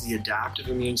cause the adaptive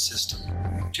immune system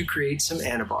to create some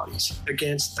antibodies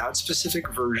against that specific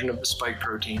version of the spike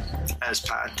protein as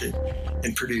patented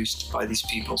and produced by these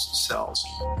people's cells.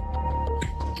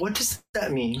 What does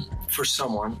that mean for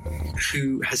someone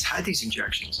who has had these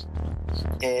injections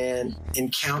and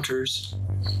encounters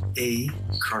a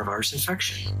coronavirus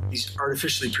infection? These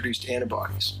artificially produced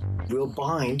antibodies will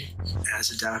bind,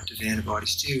 as adaptive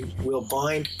antibodies do, will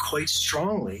bind quite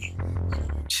strongly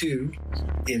to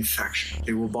the infection.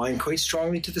 They will bind quite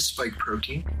strongly to the spike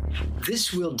protein.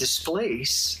 This will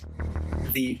displace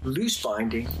the loose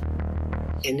binding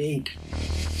innate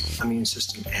immune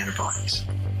system antibodies.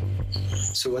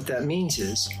 So what that means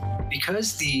is,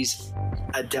 because these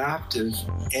adaptive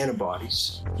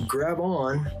antibodies grab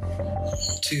on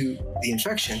to the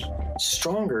infection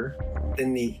stronger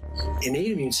than the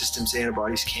innate immune system's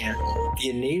antibodies can, the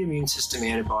innate immune system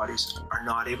antibodies are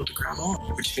not able to grab on,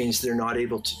 which means they're not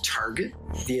able to target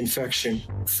the infection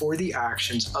for the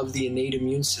actions of the innate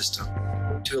immune system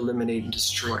to eliminate and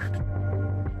destroy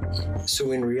it.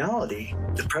 So in reality,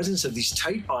 the presence of these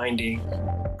tight binding,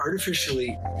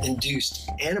 artificially induced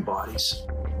antibodies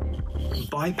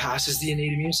bypasses the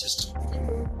innate immune system.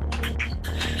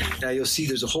 Now you'll see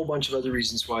there's a whole bunch of other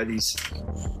reasons why these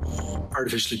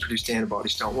artificially produced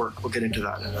antibodies don't work. We'll get into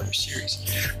that in another series.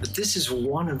 But this is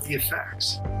one of the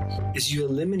effects, is you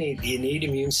eliminate the innate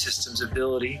immune system's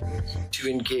ability to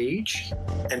engage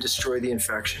and destroy the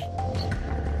infection.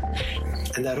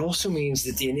 And that also means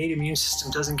that the innate immune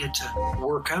system doesn't get to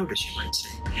work out, as you might say.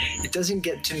 It doesn't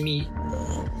get to meet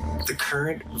the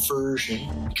current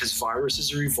version, because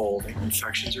viruses are evolving,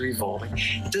 infections are evolving.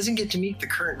 It doesn't get to meet the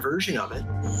current version of it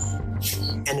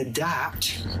and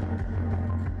adapt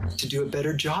to do a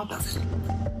better job of it,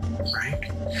 right?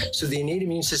 So the innate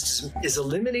immune system is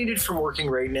eliminated from working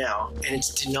right now, and it's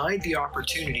denied the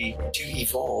opportunity to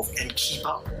evolve and keep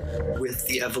up with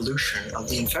the evolution of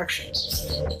the infections.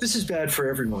 This is bad for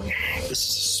everyone. This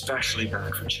is especially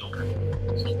bad for children.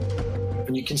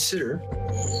 when you consider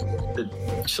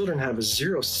that children have a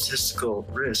zero statistical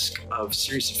risk of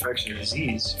serious infection or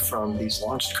disease from these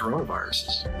launched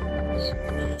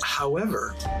coronaviruses.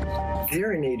 However,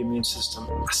 their innate immune system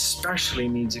especially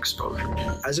needs exposure.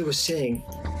 As I was saying,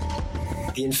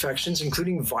 the infections,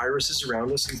 including viruses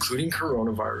around us, including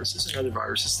coronaviruses and other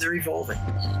viruses, they're evolving.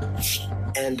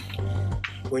 And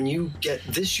when you get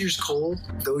this year's cold,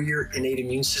 though your innate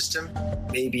immune system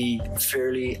may be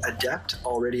fairly adept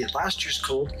already at last year's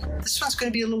cold, this one's going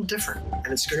to be a little different.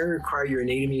 And it's going to require your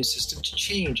innate immune system to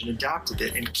change and adapt a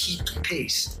bit and keep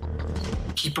pace,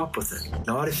 keep up with it.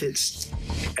 Not if it's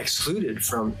excluded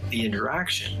from the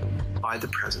interaction by the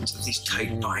presence of these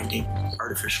tight binding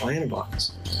artificial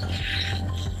antibodies.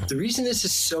 The reason this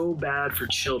is so bad for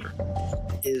children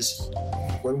is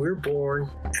when we're born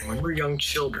and when we're young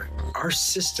children, our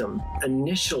system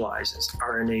initializes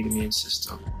our innate immune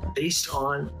system based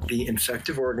on the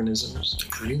infective organisms,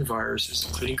 including the viruses,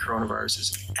 including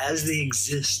coronaviruses, as they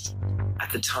exist at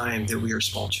the time that we are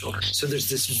small children. So there's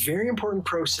this very important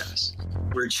process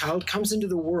where a child comes into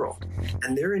the world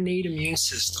and their innate immune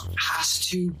system has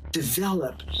to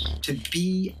develop to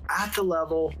be at the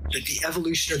level that the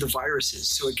evolution of the virus is,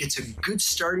 so it gets a good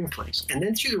starting place. And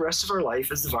then through the rest of our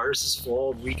life, as the viruses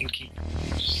evolve, we can keep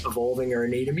evolving our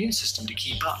innate immune system to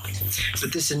keep up.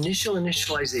 But this initial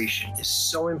initialization is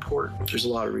so important. There's a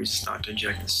lot of reasons not to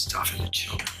inject this stuff into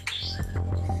children.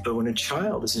 But when a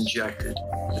child is injected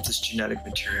with this genetic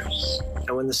material,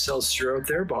 and when the cells throughout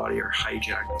their body are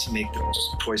hijacked to make the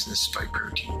poisonous spike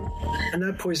protein, and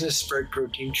that poisonous spike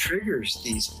protein triggers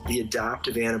the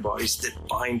adaptive antibodies that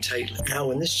bind tightly. Now,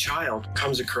 when this child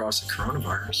comes across a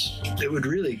coronavirus, it would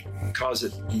really cause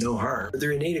it no harm. But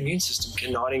their innate immune system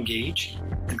cannot engage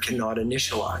and cannot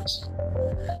initialize.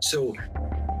 So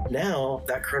now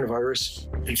that coronavirus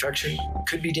infection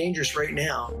could be dangerous right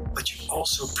now, but you're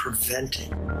also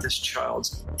preventing this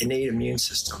child's innate immune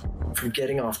system from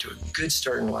getting off to a good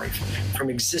start in life, from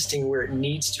existing where it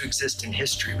needs to exist in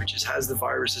history, which is as the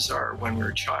viruses are when we're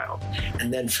a child,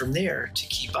 and then from there to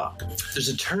keep up. There's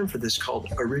a term for this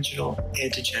called original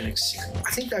antigenic serum.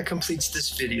 I think that completes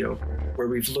this video where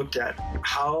we've looked at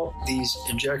how these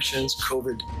injections,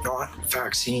 COVID, not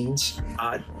vaccines,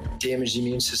 damage the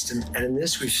immune system. And in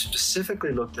this, we've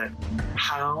specifically looked at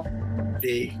how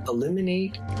they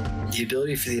eliminate the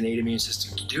ability for the innate immune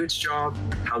system to do its job,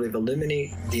 how they've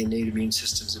eliminated the innate immune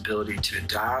system's ability to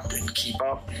adapt and keep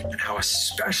up, and how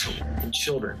especially in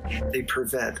children, they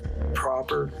prevent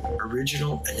proper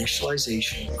original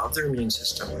initialization of their immune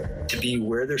system to be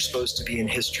where they're supposed to be in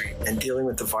history and dealing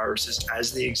with the viruses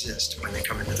as they exist when they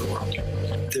come into the world.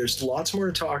 There's lots more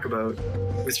to talk about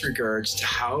with regards to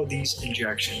how these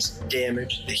injections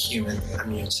damage the human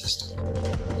immune system.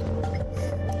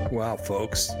 Wow,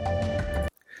 folks.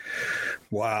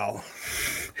 Wow.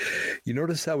 You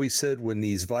notice how we said when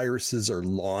these viruses are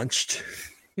launched?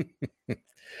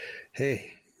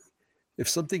 Hey, if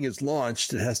something is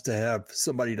launched, it has to have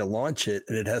somebody to launch it,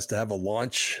 and it has to have a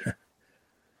launch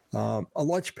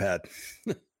pad.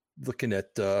 Looking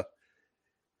at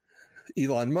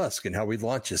Elon Musk and how he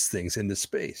launches things into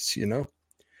space, you know?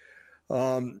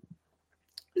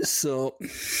 So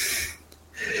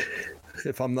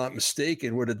if I'm not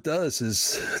mistaken, what it does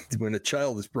is when a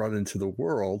child is brought into the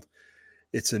world,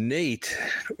 it's innate.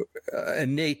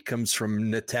 Innate comes from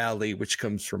natale, which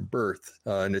comes from birth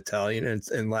in Italian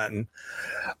and Latin.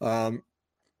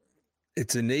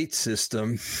 Its innate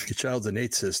system, the child's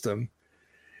innate system,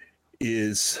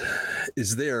 is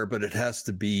there, but it has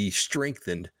to be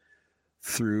strengthened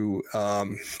through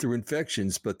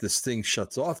infections. But this thing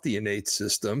shuts off the innate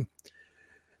system.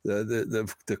 The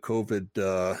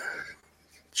COVID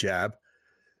jab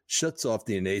shuts off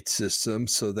the innate system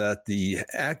so that the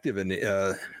active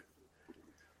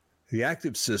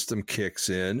system kicks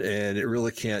in, and it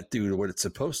really can't do what it's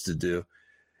supposed to do.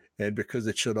 And because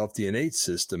it shut off the innate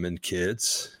system in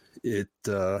kids, it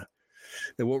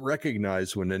won't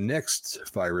recognize when the next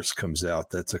virus comes out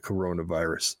that's a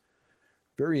coronavirus.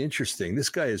 Very interesting. This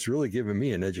guy is really giving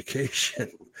me an education.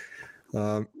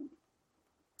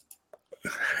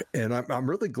 And I'm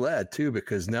really glad too,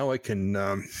 because now I can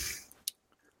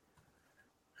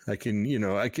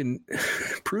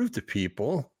prove to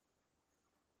people,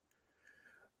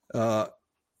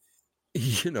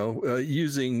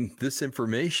 using this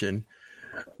information,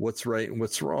 what's right and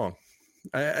what's wrong.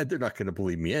 They're not going to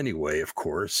believe me anyway, of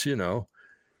course,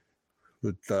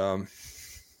 but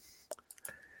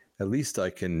at least I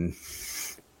can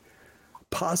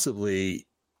possibly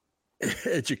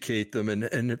educate them,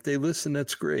 and if they listen,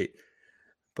 that's great.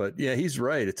 But yeah, he's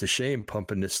right. It's a shame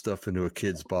pumping this stuff into a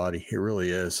kid's body. It really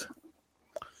is.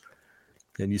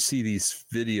 And you see these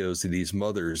videos of these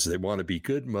mothers, they want to be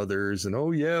good mothers, and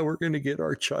oh yeah, we're going to get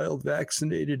our child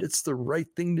vaccinated. It's the right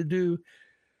thing to do.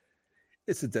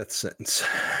 It's a death sentence.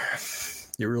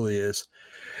 It really is.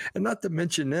 And not to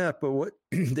mention that, but what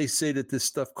they say that this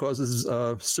stuff causes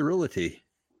sterility.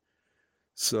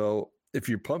 So if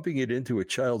you're pumping it into a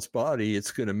child's body,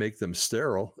 it's going to make them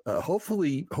sterile.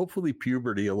 Hopefully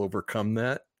puberty will overcome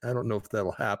that. I don't know if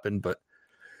that'll happen, but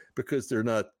because they're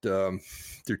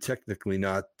technically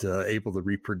not able to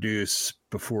reproduce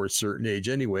before a certain age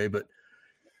anyway. But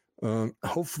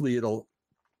hopefully it'll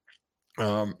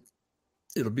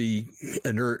be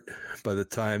inert by the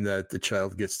time that the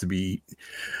child gets to be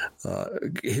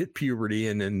hit puberty,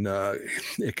 and then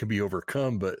it can be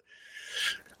overcome. But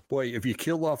boy, if you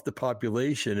kill off the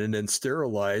population and then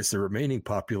sterilize the remaining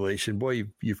population, boy,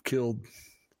 you've killed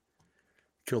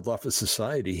off a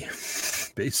society,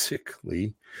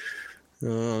 basically.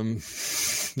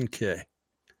 Okay.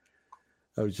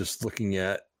 I was just looking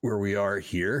at where we are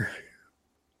here.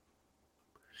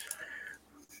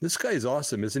 This guy's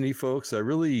awesome, isn't he, folks? I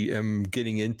really am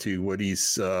getting into what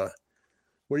he's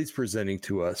presenting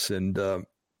to us, and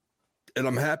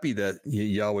I'm happy that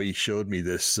Yahweh showed me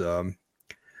this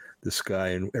guy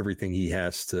and everything he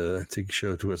has to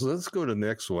show to us. Let's go to the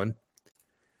next one.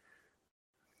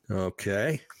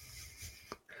 Okay.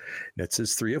 That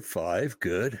says 3 of 5.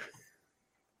 Good.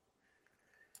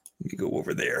 Let me go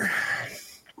over there.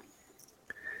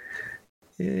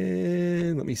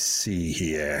 And let me see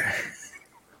here.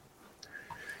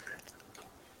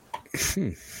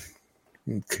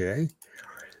 Okay.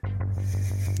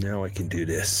 Now I can do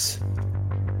this.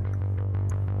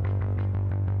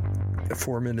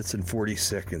 4 minutes and 40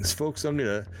 seconds. Folks, I'm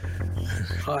going to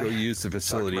go use the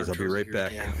facilities. I'll be right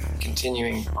back. Again,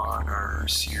 continuing on our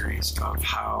series of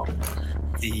how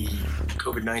the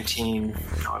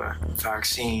COVID-19, not a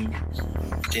vaccine,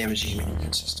 damaging the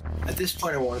immune system. At this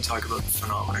point, I want to talk about the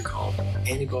phenomenon called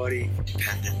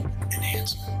antibody-dependent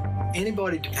enhancement.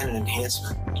 Antibody-dependent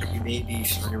enhancement, you may be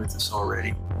familiar with this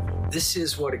already. This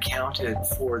is what accounted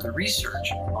for the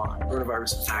research on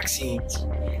coronavirus vaccines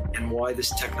and why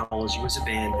this technology was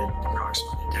abandoned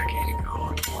approximately a decade ago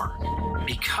or more.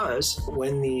 Because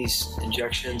when these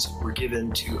injections were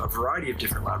given to a variety of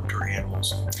different laboratory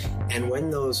animals, and when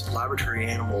those laboratory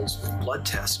animals with blood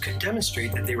tests could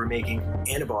demonstrate that they were making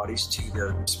antibodies to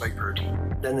the spike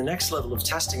protein, then the next level of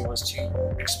testing was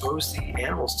to expose the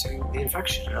animals to the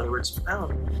infection. In other words,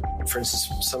 for instance,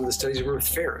 some of the studies were with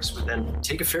ferrets, would then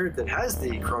take a ferret that has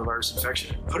the coronavirus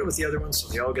infection and put it with the other ones so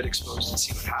they all get exposed and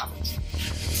see what happens.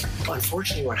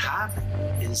 Unfortunately, what happened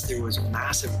is there was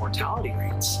massive mortality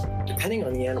rates. Depending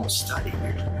on the animal study,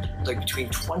 like between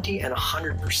 20 and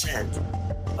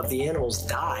 100% of the animals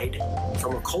died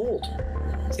from a cold.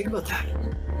 Think about that.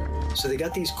 So they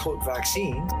got these, quote,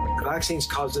 vaccines. The vaccines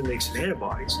caused them to make some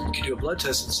antibodies. You could do a blood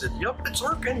test and said, yep, it's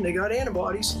working. They got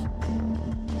antibodies.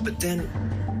 But then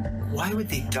why would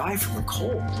they die from a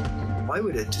cold? Why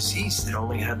would a disease that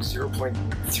only had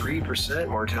 0.3%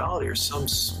 mortality or some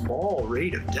small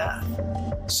rate of death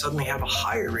suddenly have a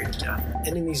higher rate of death?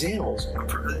 And in these animals,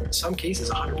 in some cases,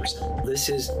 100%. This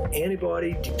is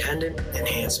antibody-dependent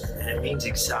enhancement, and it means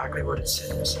exactly what it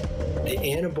says. The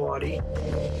antibody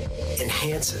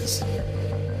enhances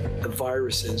the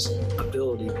virus's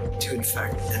ability to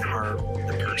infect and harm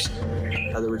the person.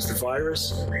 In other words, the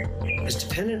virus is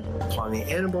dependent upon the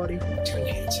antibody to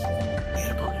enhance it.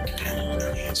 Antibody-dependent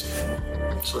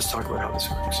enhancement. So let's talk about how this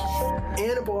works.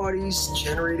 Antibodies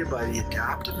generated by the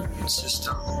adaptive immune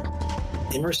system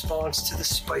in response to the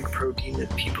spike protein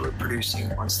that people are producing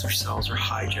once their cells are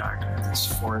hijacked with this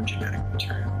foreign genetic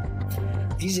material.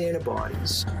 These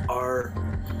antibodies are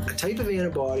a type of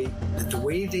antibody that the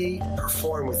way they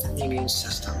perform within the immune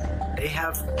system, they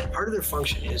have, part of their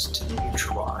function is to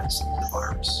neutralize the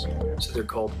virus. So they're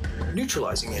called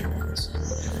neutralizing antibodies.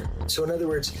 So in other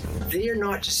words, they are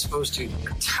not just supposed to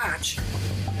attach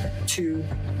to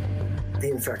the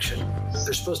infection.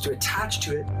 They're supposed to attach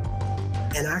to it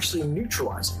and actually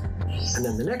neutralize it. And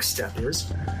then the next step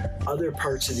is other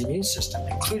parts of the immune system,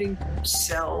 including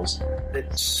cells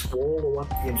that swallow up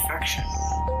the infection.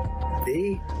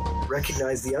 They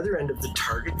recognize the other end of the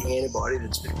target, the antibody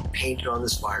that's been painted on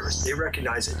this virus. They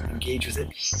recognize it, engage with it,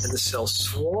 and the cell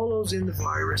swallows in the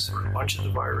virus or a bunch of the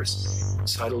virus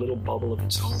inside a little bubble of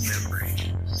its own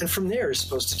membrane. And from there, it's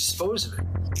supposed to dispose of it.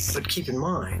 But keep in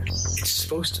mind, it's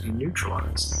supposed to be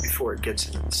neutralized before it gets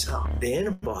into the cell. The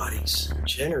antibodies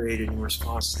generated in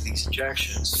response to these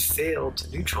injections fail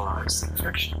to neutralize the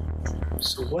infection.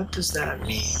 So what does that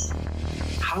mean?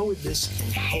 How would this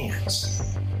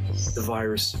enhance the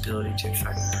virus's ability to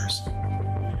infect the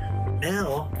person?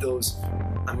 Now, those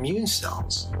immune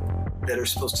cells that are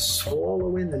supposed to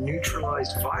swallow in the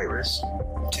neutralized virus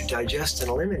to digest and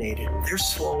eliminate it, they're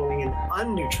swallowing an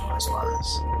unneutralized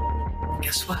virus.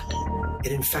 Guess what?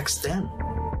 It infects them.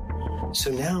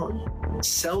 So now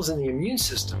cells in the immune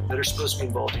system that are supposed to be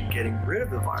involved in getting rid of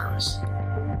the virus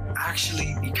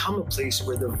actually become a place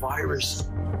where the virus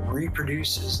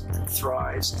reproduces and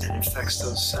thrives and infects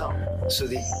those cells. So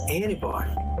the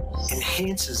antibody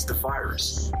enhances the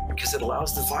virus because it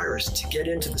allows the virus to get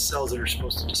into the cells that are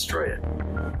supposed to destroy it,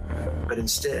 but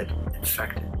instead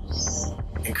infect it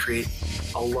and create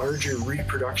a larger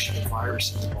reproduction of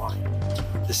virus in the body.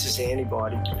 This is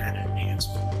antibody-dependent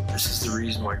enhancement. This is the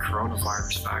reason why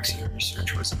coronavirus vaccine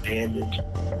research was abandoned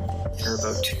in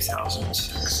about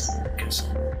 2006, because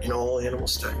in all animal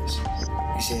studies,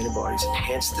 these antibodies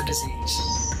enhanced the disease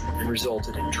and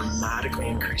resulted in dramatically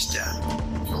increased death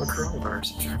from a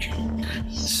coronavirus infection.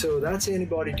 So that's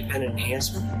antibody-dependent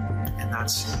enhancement, and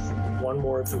that's one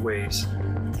more of the ways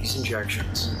these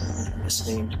injections,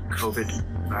 misnamed COVID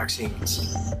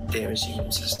vaccines, damage the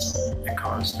immune system and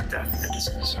cause death and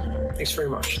disease. Thanks very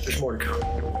much. There's more to come.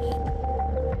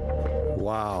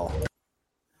 Wow.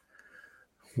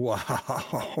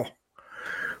 Wow.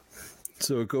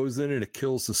 So it goes in and it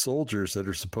kills the soldiers that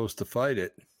are supposed to fight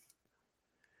it.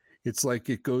 It's like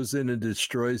it goes in and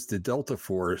destroys the Delta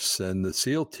Force and the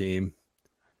SEAL team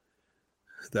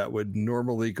that would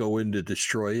normally go in to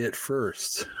destroy it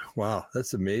first. Wow,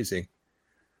 that's amazing.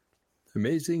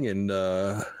 Amazing and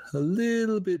a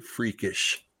little bit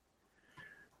freakish.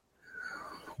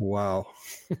 Wow.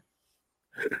 I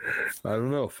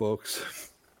don't know,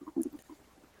 folks.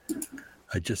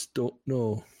 I just don't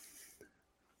know.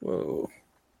 Whoa.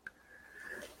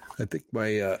 I think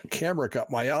my camera got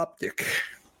myopic.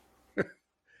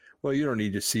 Well, you don't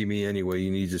need to see me anyway.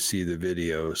 You need to see the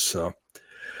videos. So,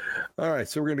 all right.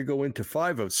 So we're going to go into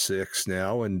 506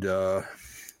 now and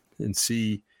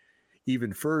see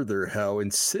even further how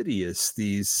insidious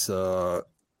this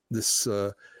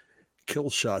kill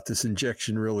shot, this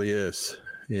injection really is.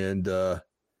 And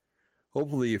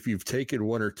hopefully, if you've taken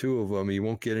one or two of them, you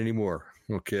won't get any more.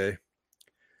 Okay.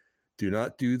 Do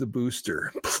not do the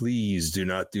booster. Please do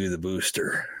not do the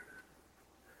booster.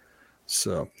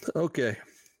 So, okay.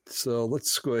 So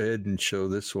let's go ahead and show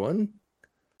this one.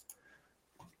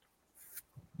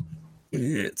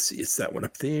 Let's see, it's that one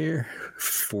up there.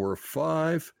 4 or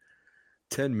 5,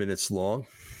 10 minutes long.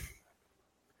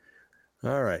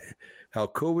 All right. How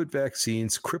COVID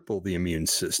vaccines cripple the immune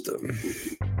system.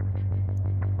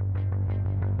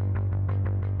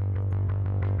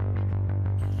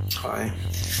 Hi,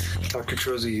 Dr.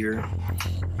 Trozy here.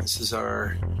 This is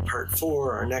our part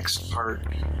 4, our next part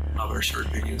of our short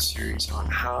video series on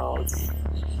how the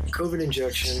COVID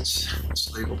injections,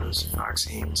 it's labeled as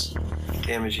vaccines,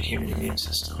 damage the human immune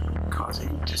system,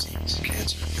 causing disease,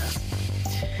 cancer, and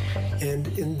death.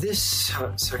 And in this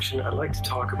section, I'd like to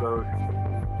talk about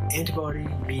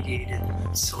antibody-mediated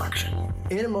selection.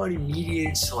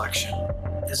 Antibody-mediated selection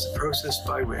is the process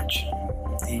by which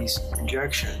these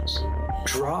injections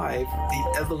drive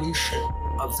the evolution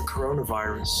of the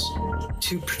coronavirus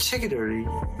to particularly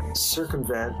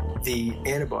circumvent the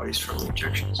antibodies from the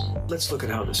injections. Let's look at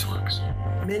how this works.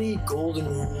 Many golden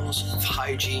rules of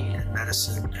hygiene and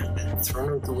medicine have been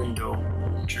thrown out the window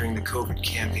during the COVID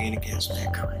campaign against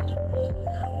mankind.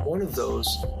 One of those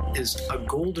is a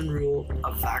golden rule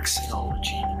of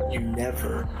vaccinology. You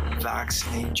never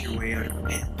vaccinate your way out of a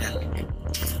pandemic.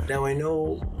 Now, I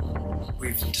know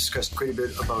we've discussed quite a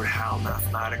bit about how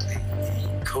mathematically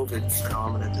the COVID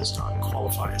phenomenon does not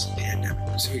qualify as a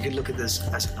pandemic. So we could look at this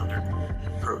as another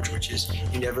approach, which is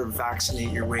you never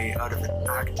vaccinate your way out of an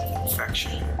active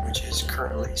infection, which is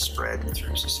currently spread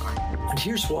through society. And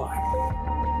here's why.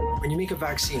 When you make a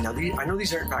vaccine, now I know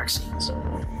these aren't vaccines,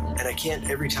 and I can't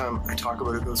every time I talk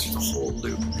about it go through the whole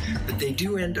loop, but they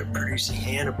do end up producing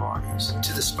antibodies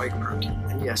to the spike protein.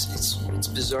 And yes, it's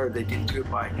bizarre they didn't do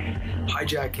it by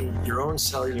hijacking your own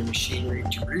cellular machinery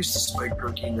to produce the spike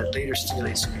protein that later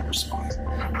stimulates the immune response.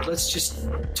 But let's just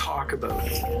talk about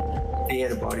the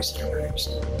antibodies that are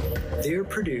produced. They're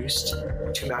produced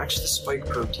to match the spike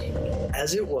protein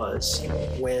as it was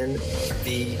when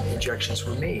the injections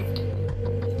were made,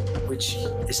 which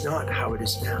is not how it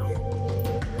is now.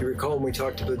 You recall when we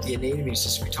talked about the innate immune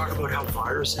system, we talked about how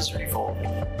viruses are evolving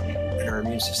and our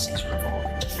immune systems are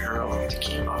evolving to parallel to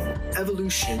keep up.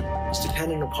 Evolution is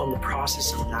dependent upon the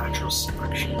process of natural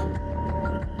selection.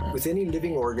 With any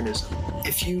living organism,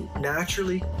 if you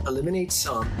naturally eliminate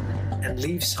some and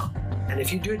leave some, and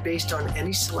if you do it based on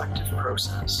any selective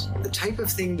process, the type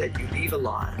of thing that you leave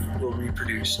alive will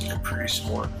reproduce and produce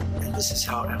more. And this is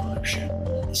how evolution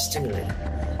is stimulated.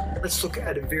 let's look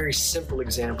at a very simple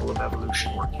example of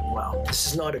evolution working well. This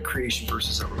is not a creation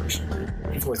versus evolution.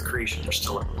 Even with creation, there's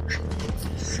still evolution.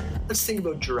 Let's think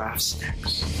about giraffes'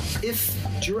 necks. If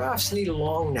giraffes need a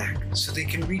long neck so they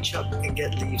can reach up and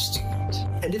get leaves to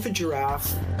eat, and if a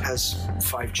giraffe has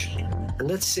 5 children, and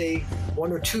let's say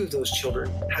 1 or 2 of those children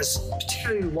has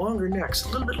particularly longer necks, a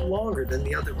little bit longer than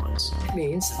the other ones, it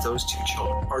means that those 2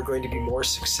 children are going to be more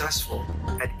successful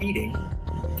at eating,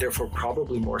 therefore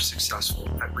probably more successful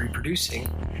at reproducing,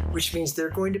 which means they're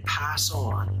going to pass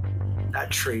on that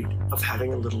trait of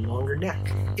having a little longer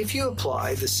neck. If you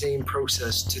apply the same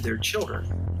process to their children,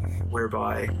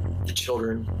 whereby the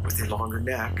children with a longer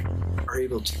neck are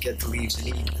able to get the leaves and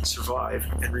eat and survive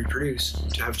and reproduce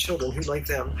to have children who, like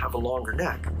them, have a longer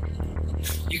neck,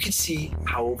 you can see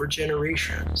how over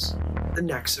generations the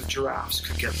necks of giraffes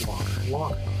could get longer and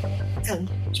longer. And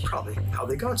it's probably how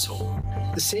they got so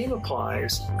long. The same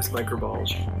applies with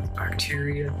microbiology, with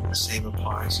bacteria, the same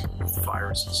applies with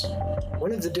viruses.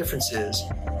 One of the differences is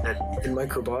that in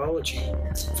microbiology,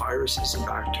 viruses and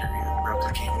bacteria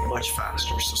replicate much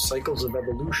faster, so cycles of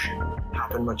evolution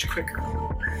happen much quicker.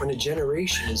 When a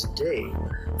generation is a day,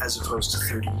 as opposed to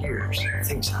 30 years,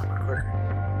 things happen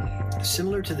quicker.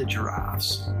 Similar to the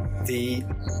giraffes, the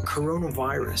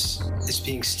coronavirus is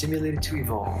being stimulated to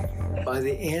evolve by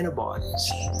the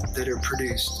antibodies that are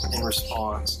produced in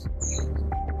response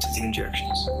to the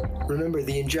injections. Remember,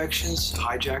 the injections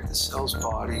hijack the cell's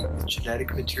body with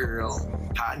genetic material,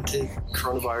 patented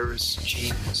coronavirus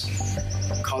genes,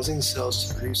 causing the cells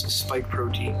to produce a spike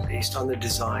protein based on the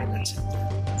design that's in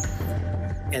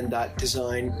there. And that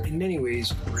design, in many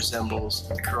ways, resembles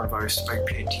the coronavirus spike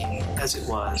protein as it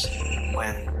was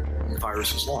when the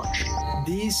virus was launched.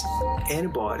 These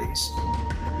antibodies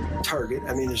target,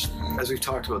 as we've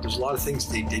talked about, there's a lot of things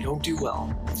they don't do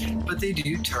well, but they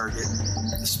do target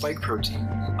the spike protein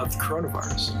of the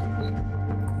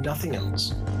coronavirus. Nothing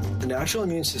else. The natural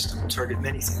immune system will target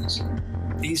many things.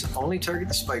 These only target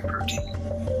the spike protein,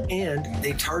 and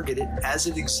they target it as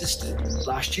it existed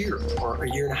last year or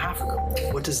a year and a half ago.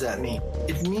 What does that mean?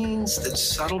 It means that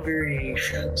subtle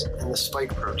variations in the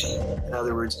spike protein, in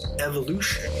other words,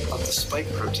 evolution of the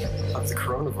spike protein of the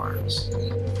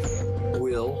coronavirus,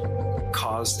 will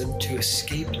cause them to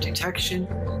escape detection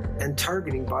and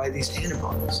targeting by these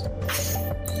antibodies.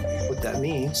 What that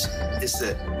means is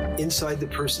that inside the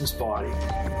person's body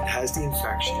that has the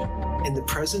infection, in the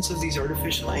presence of these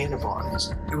artificial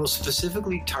antibodies, it will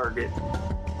specifically target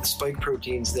the spike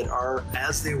proteins that are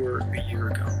as they were a year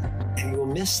ago. And you will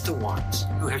miss the ones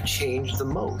who have changed the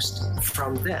most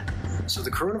from then. So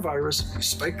the coronavirus, whose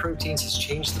spike proteins has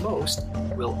changed the most,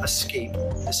 will escape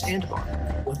this antibody.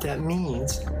 What that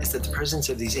means is that the presence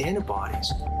of these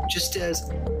antibodies, just as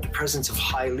the presence of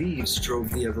high leaves drove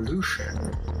the evolution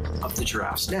of the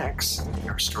giraffes' necks in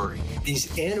our story,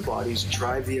 these antibodies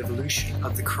drive the evolution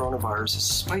of the coronavirus's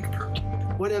spike protein.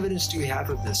 What evidence do we have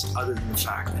of this other than the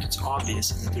fact that it's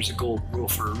obvious and that there's a golden rule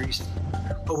for a reason?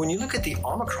 But when you look at the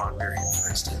Omicron variant, for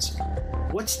instance,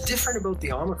 what's different about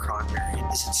the Omicron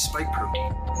variant is its spike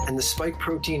protein. And the spike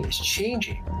protein is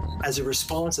changing as a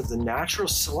response of the natural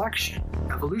selection,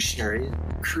 evolutionary,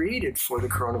 created for the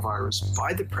coronavirus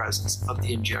by the presence of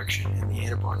the injection and the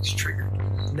antibodies triggered.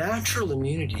 Natural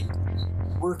immunity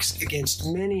works against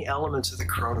many elements of the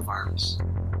coronavirus.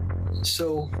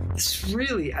 So this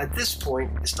really, at this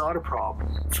point, is not a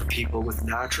problem for people with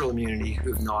natural immunity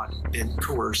who have not been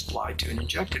coerced, lied to, and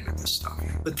injected with this stuff.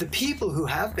 But the people who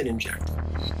have been injected,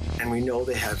 and we know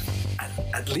they have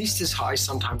at least as high,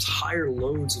 sometimes higher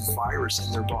loads of virus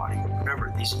in their body.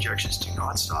 Remember, these injections do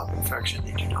not stop infection,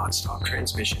 they do not stop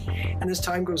transmission. And as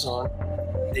time goes on,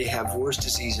 they have worse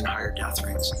disease and higher death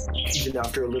rates, even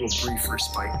after a little brief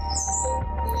respite.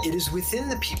 It is within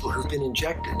the people who've been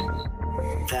injected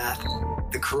that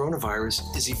the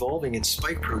coronavirus is evolving its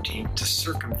spike protein to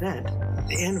circumvent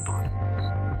the antibody.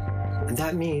 And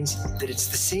that means that it's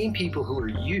the same people who are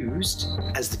used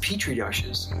as the petri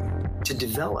dishes to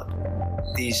develop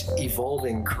these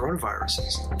evolving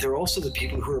coronaviruses. They're also the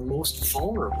people who are most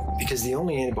vulnerable because the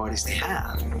only antibodies they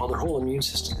have, while their whole immune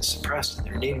system is suppressed and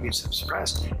their innate immune system is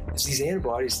suppressed, is these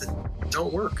antibodies that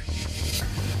don't work.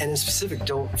 And in specific,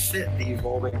 don't fit the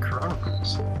evolving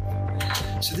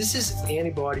coronavirus. So this is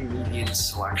antibody-mediated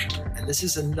selection. And this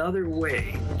is another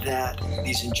way that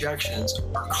these injections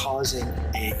are causing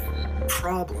a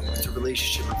problem with the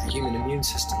relationship of the human immune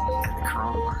system and the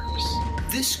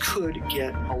coronavirus. This could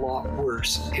get a lot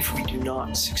worse if we do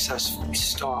not successfully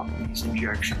stop these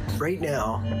injections. Right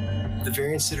now, the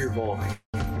variants that are evolving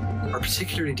are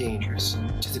particularly dangerous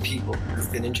to the people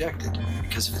who've been injected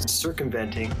because of its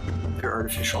circumventing their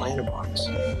artificial antibodies.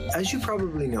 As you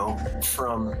probably know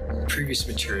from previous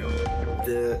material,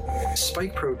 the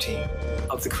spike protein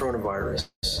of the coronavirus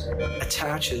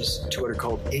attaches to what are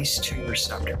called ACE2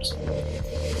 receptors.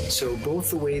 So both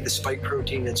the way the spike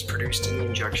protein that's produced in the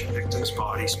injection victims'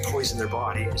 bodies poison their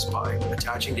body is by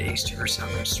attaching to ACE2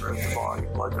 receptors throughout the body,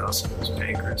 blood vessels,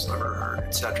 pancreas, liver, heart,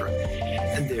 etc.,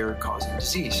 and they're causing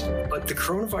disease. But the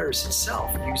coronavirus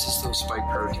itself uses those spike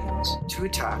proteins to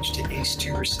attach to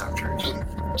ACE2 receptors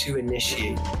to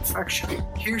initiate infection.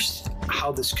 Here's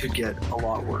how this could get a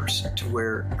lot worse, to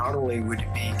where not only would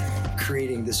it be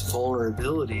creating this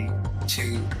vulnerability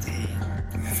to the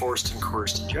forced and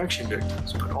coerced injection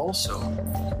victims, but also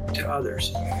to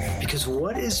others. Because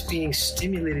what is being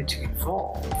stimulated to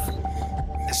evolve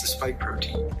is the spike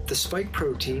protein. The spike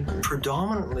protein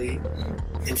predominantly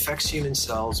infects human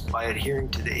cells by adhering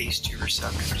to the ACE2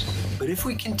 receptors. But if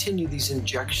we continue these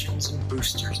injections and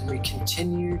boosters, and we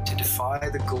continue to defy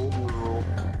the golden rule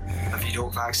of you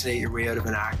don't vaccinate your way out of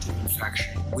an active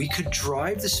infection, we could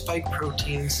drive the spike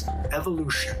protein's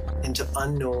evolution into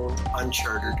unknown,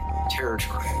 uncharted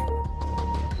territory,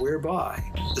 whereby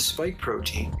the spike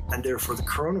protein, and therefore the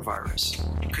coronavirus,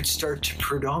 could start to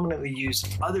predominantly use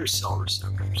other cell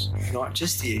receptors, not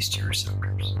just the ACE2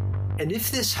 receptors. And if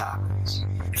this happens,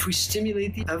 if we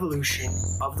stimulate the evolution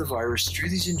of the virus through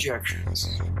these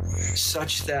injections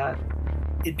such that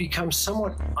it becomes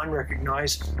somewhat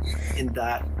unrecognizable in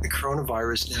that the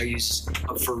coronavirus now uses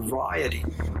a variety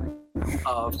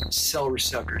of cell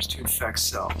receptors to infect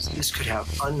cells, this could have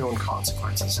unknown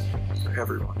consequences for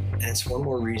everyone. And it's one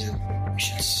more reason we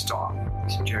should stop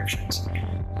these injections.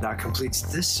 That completes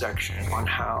this section on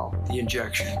how the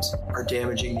injections are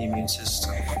damaging the immune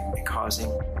system and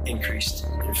causing increased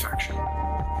infection.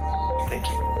 Thank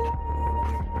you.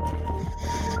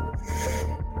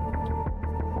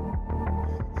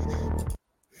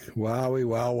 Wowie,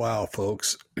 wow,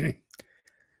 folks.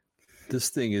 This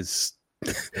thing is,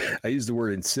 I used the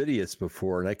word insidious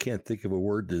before, and I can't think of a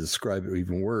word to describe it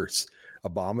even worse.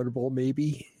 Abominable,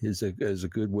 maybe, is a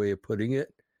good way of putting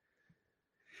it.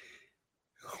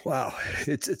 Wow,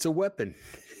 it's a weapon.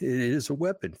 It is a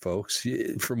weapon, folks.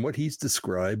 From what he's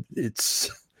described, it's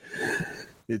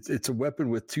a weapon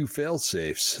with two fail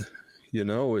safes.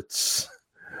 I'm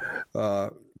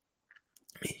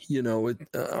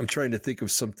trying to think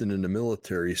of something in the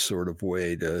military sort of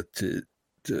way to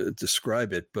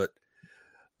describe it, but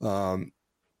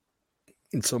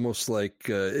it's almost like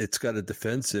it's got a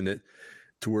defense in it,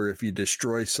 to where if you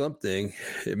destroy something,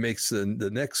 it makes the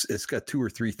next, it's got two or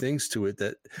three things to it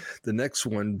that the next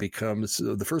one becomes,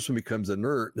 the first one becomes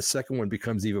inert, the second one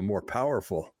becomes even more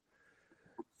powerful.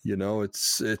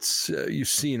 It's you've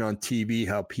seen on TV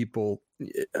how people,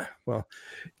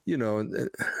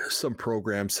 some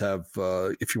programs have,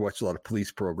 if you watch a lot of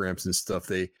police programs and stuff,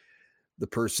 the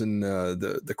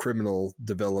criminal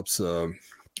develops a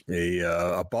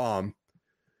bomb,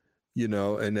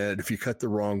 and that if you cut the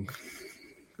wrong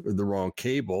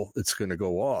cable, it's going to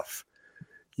go off,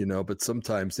 but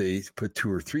sometimes they put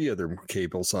two or three other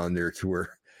cables on there to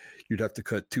where you'd have to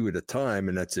cut two at a time,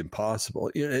 and that's impossible.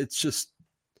 It's just,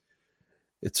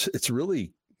 it's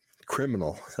really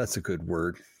criminal. That's a good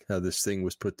word, how this thing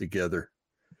was put together.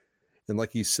 And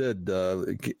like you said,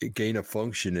 gain of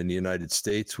function in the United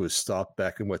States was stopped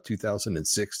back in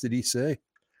 2006, did he say?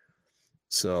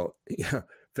 So yeah,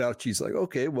 Fauci's like,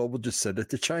 okay, well, we'll just send it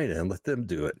to China and let them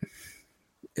do it.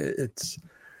 It's,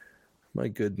 my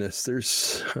goodness,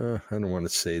 there's, I don't want to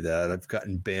say that. I've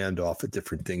gotten banned off of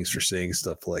different things for saying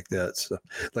stuff like that. So,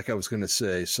 like I was going to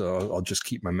say, so I'll just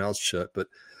keep my mouth shut. But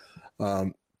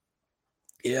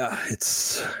yeah,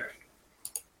 it's,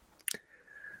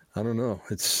 I don't know.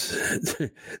 It's,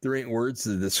 there ain't words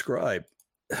to describe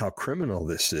how criminal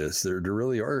this is. There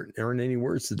really aren't any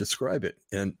words to describe it.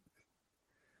 And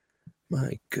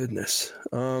my goodness.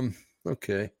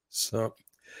 Okay. So,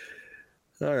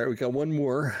 all right, we got one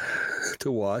more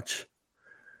to watch,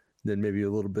 then maybe a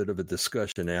little bit of a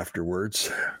discussion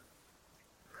afterwards.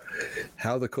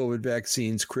 How the COVID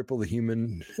vaccines cripple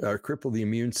the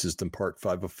immune system, part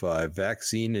 5 of 5,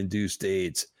 vaccine-induced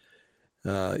AIDS.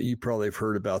 You probably have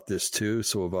heard about this too,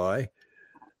 so have I.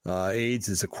 AIDS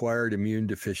is acquired immune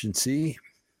deficiency,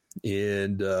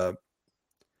 and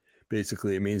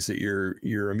basically it means that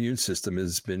your immune system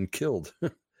has been killed.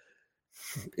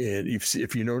 And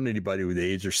if you know anybody with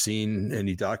AIDS or seen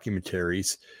any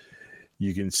documentaries,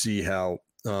 you can see how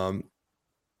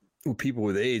people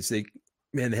with AIDS,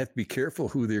 man, they have to be careful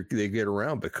who they get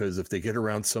around, because if they get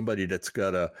around somebody that's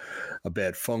got a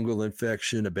bad fungal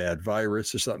infection, a bad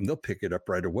virus or something, they'll pick it up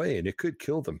right away, and it could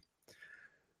kill them.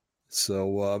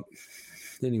 So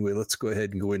anyway, let's go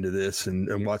ahead and go into this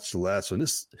and watch the last one.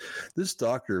 This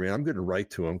doctor, man, I'm going to write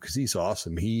to him because he's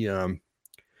awesome. He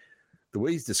the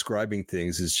way he's describing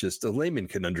things is just, a layman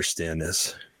can understand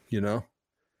this, let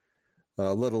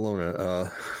alone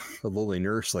a lowly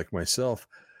nurse like myself.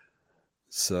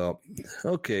 So,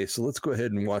 okay, so let's go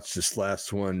ahead and watch this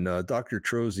last one. Dr.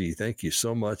 Trozy, thank you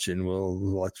so much, and we'll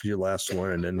watch your last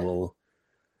one, and then we'll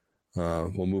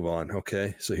move on.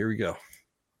 Okay, so here we go.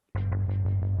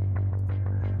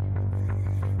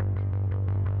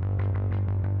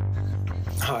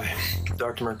 Hi,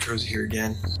 Dr. Mark Trozy here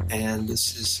again, and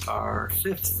this is our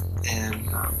fifth and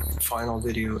final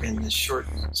video in this short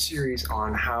series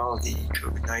on how the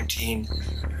COVID-19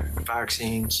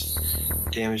 vaccines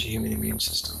damage the human immune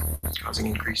system, causing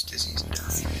increased disease and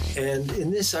death. And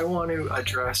in this, I want to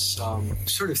address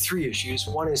sort of three issues.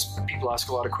 One is, people ask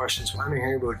a lot of questions, why am I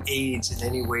hearing about AIDS in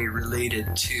any way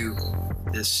related to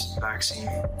this vaccine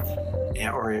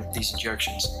or these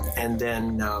injections? And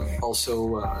then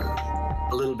also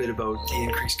a little bit about the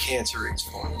increased cancer rates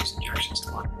following these injections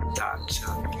and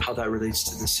how that relates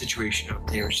to the situation of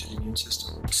damage to the immune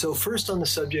system. So first, on the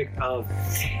subject of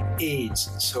AIDS.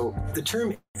 So the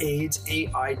term AIDS,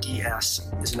 AIDS,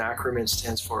 is an acronym that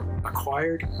stands for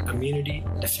Acquired Immunity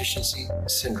Deficiency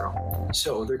Syndrome.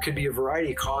 So there could be a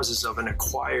variety of causes of an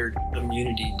acquired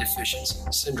immunity deficiency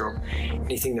syndrome.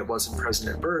 Anything that wasn't present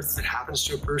at birth that happens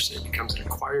to a person, it becomes an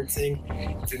acquired thing.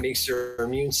 If it makes their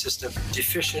immune system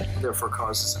deficient, therefore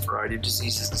causes a variety of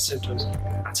diseases and symptoms,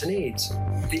 that's an AIDS.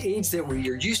 The AIDS that we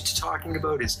are used to talking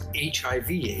about is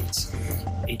HIV/AIDS.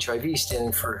 HIV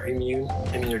standing for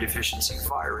immunodeficiency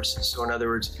virus. So in other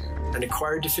words, an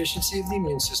acquired deficiency of the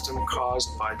immune system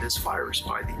caused by this virus,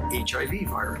 by the HIV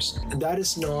virus. And that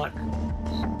is not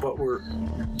what we're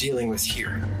dealing with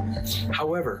here.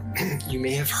 However, you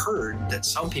may have heard that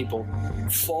some people,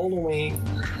 following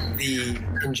the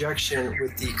injection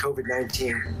with the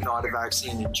COVID-19 not a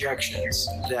vaccine injections,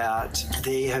 that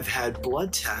they have had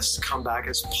blood tests come back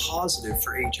as positive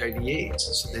for HIV/AIDS.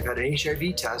 So they've had an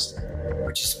HIV test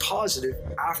which is positive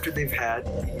after they've had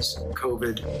these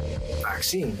COVID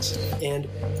vaccines. And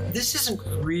this isn't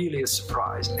really a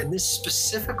surprise, and this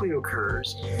specifically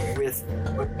occurs with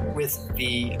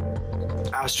the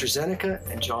AstraZeneca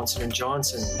and Johnson &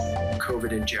 Johnson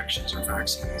COVID injections or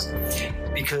vaccines.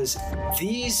 Because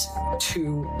these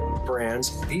two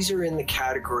brands, these are in the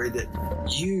category that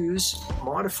use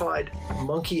modified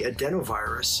monkey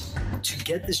adenovirus to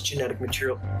get this genetic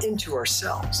material into our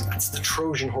cells. That's the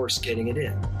Trojan horse getting it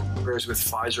in. Whereas with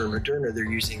Pfizer and Moderna, they're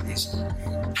using these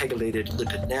pegylated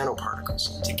lipid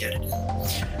nanoparticles to get it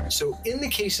in. So in the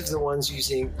case of the ones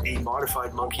using the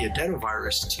modified monkey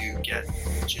adenovirus to get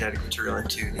genetic material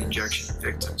into the injection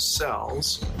victim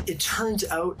cells, it turns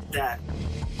out that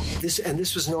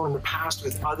this was known in the past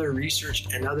with other research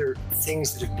and other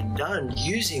things that have been done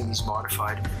using these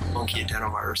modified monkey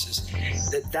adenoviruses,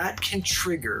 that can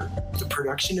trigger the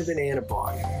production of an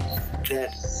antibody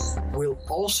that will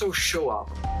also show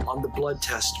up on the blood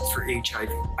test for HIV.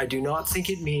 I do not think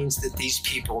it means that these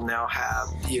people now have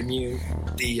the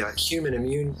human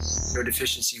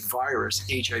immunodeficiency virus,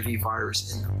 HIV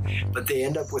virus, in them, but they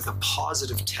end up with a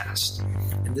positive test.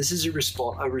 And this is a result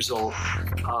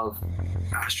of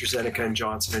AstraZeneca and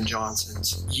Johnson &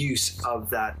 Johnson's use of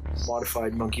that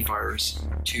modified monkey virus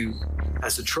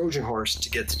as a Trojan horse to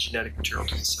get the genetic material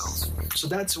to the cells. So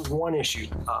that's one issue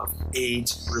of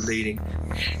AIDS relating,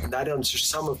 and that answers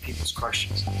some of people's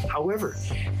questions. However,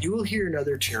 you will hear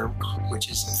another term, which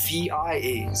is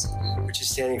VI-AIDS, which is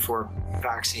standing for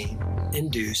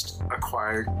Vaccine-Induced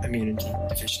Acquired Immunity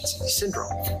Deficiency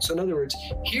Syndrome. So in other words,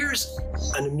 here's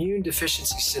an immune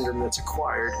deficiency syndrome that's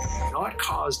acquired, not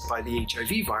caused by the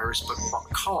HIV virus, but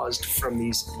caused from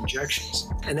these injections.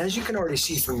 And as you can already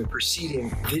see from the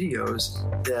preceding videos,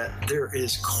 that there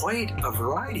is quite a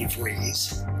variety of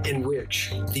ways in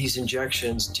which these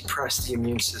injections depress the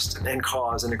immune system and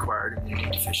cause an acquired immunity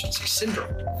deficiency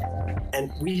syndrome.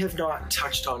 And we have not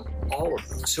touched on all of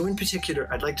them. So in particular,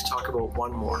 I'd like to talk about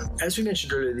one more. As we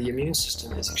mentioned earlier, the immune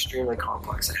system is extremely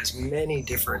complex. It has many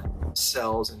different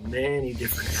cells and many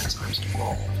different enzymes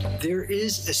involved. There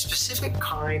is a specific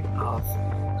kind of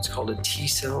what's called a T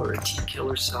cell or a T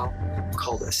killer cell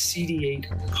called a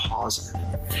CD8 positive.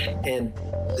 And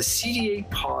the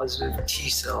CD8 positive T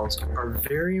cells are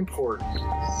very important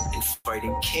in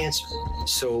fighting cancer.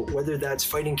 So whether that's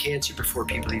fighting cancer before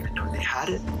people even know they had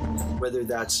it, whether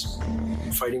that's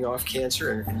fighting off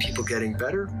cancer and people getting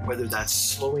better, whether that's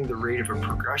slowing the rate of a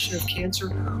progression of cancer,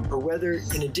 or whether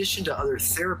in addition to other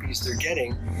therapies they're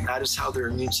getting, that is how their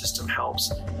immune system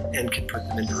helps and can put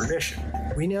them into remission.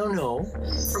 We now know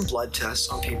from blood tests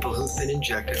on people who've been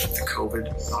injected with the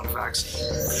COVID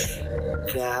vaccine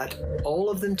that all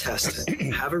of them tested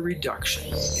have a reduction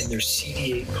in their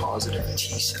CD8 positive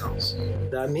T cells.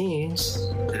 That means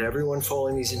that everyone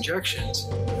following these injections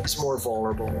is more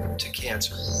vulnerable to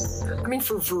cancer. I mean,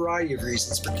 for a variety of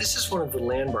reasons, but this is one of the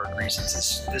landmark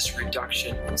reasons, this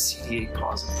reduction in CD8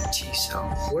 positive T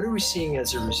cells. What are we seeing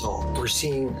as a result? We're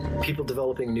seeing people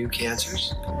developing new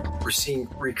cancers. We're seeing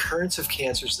recurrence of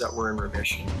cancers that were in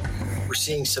remission. We're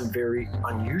seeing some very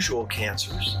unusual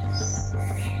cancers.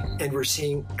 And we're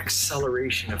seeing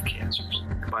acceleration of cancers.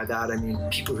 By that, I mean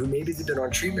people who maybe they've been on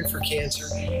treatment for cancer,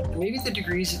 and maybe the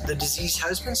disease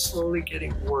has been slowly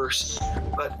getting worse,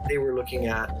 but they were looking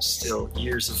at still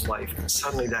years of life, and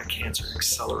suddenly that cancer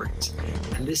accelerates.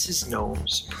 And this is no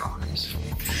surprise.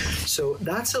 So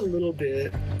that's a little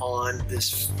bit on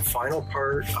this final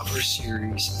part of our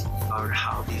series about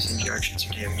how these injections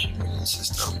are damaging the immune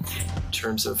system, in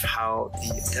terms of how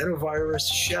the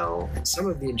adenovirus shell and some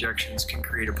of the injections can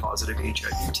create a positive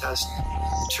HIV test,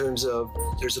 in terms of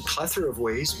there's a plethora of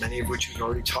ways, many of which we've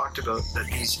already talked about, that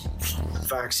these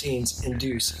vaccines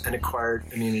induce an acquired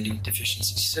immunity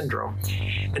deficiency syndrome.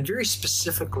 And very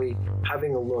specifically,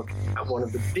 having a look at one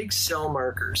of the big cell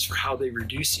markers for how they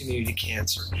reduce immunity to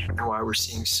cancer and why we're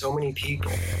seeing so many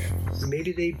people who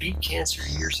maybe they beat cancer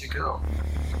years ago,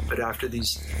 but after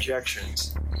these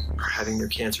injections are having their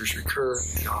cancers recur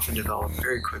and often develop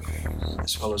very quickly,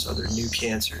 as well as other new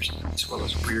cancers, as well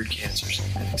as weird cancers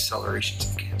and accelerations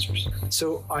of cancers.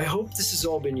 So I hope this has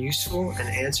all been useful and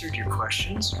answered your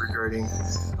questions regarding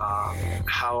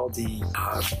how the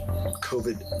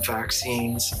COVID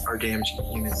vaccines are damaging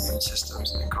human immune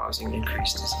systems and causing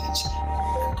increased disease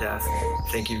and death.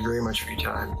 Thank you very much for your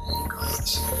time. God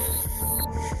bless.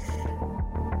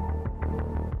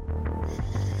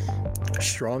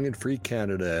 Strong and Free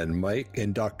Canada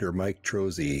and Dr. Mike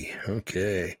Troese.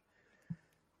 Okay.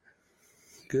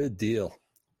 Good deal.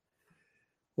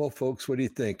 Well, folks, what do you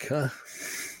think, huh?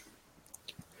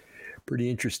 Pretty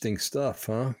interesting stuff,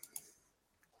 huh?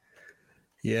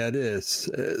 Yeah, it is.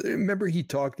 Remember, he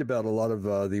talked about a lot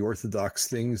of the orthodox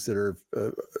things that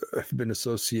have been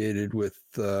associated with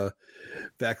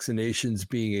vaccinations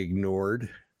being ignored.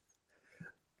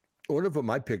 One of them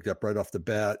I picked up right off the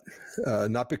bat,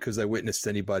 not because I witnessed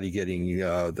anybody getting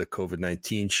the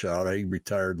COVID-19 shot. I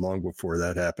retired long before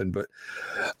that happened, but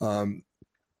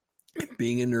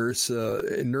being a nurse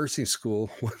in nursing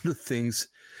school, one of the things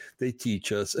they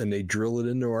teach us, and they drill it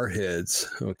into our heads,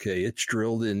 okay, it's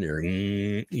drilled in there,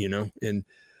 and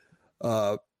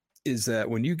is that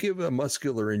when you give a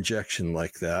muscular injection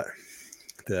like that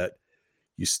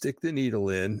you stick the needle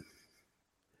in,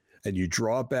 and you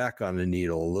draw back on the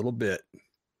needle a little bit,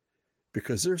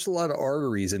 because there's a lot of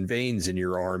arteries and veins in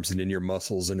your arms and in your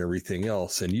muscles and everything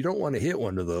else. And you don't want to hit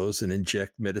one of those and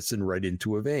inject medicine right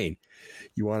into a vein.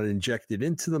 You want to inject it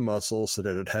into the muscle so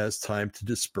that it has time to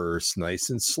disperse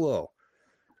nice and slow.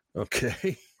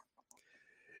 Okay.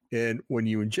 And when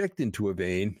you inject into a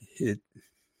vein, it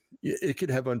could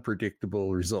have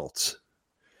unpredictable results.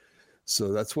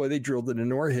 So that's why they drilled it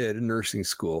into our head in nursing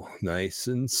school, nice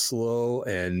and slow,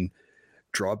 and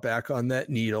draw back on that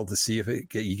needle to see if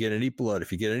you get any blood.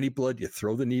 If you get any blood, you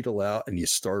throw the needle out and you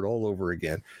start all over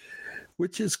again,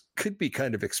 which could be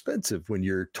kind of expensive when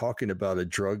you're talking about a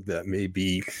drug that may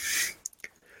be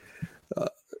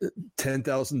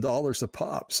 $10,000 a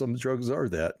pop. Some drugs are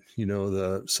that,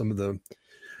 some of the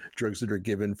drugs that are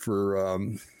given for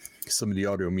some of the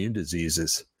autoimmune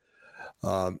diseases.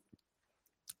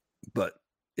 But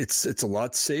it's a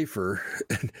lot safer.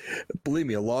 And believe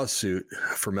me, a lawsuit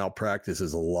for malpractice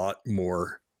is a lot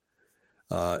more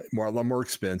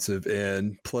expensive.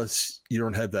 And plus, you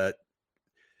don't have that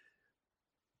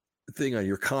thing on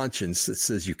your conscience that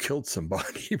says you killed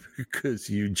somebody because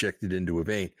you injected into a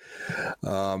vein.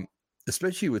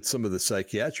 Especially with some of the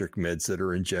psychiatric meds that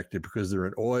are injected because they're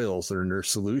in oils or in their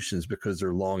solutions because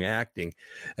they're long acting,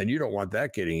 and you don't want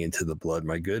that getting into the blood.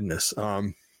 My goodness.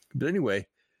 But anyway,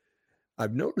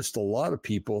 I've noticed a lot of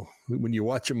people, when you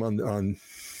watch them on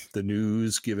the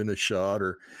news giving a shot,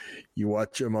 or you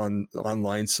watch them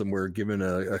online somewhere giving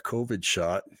a COVID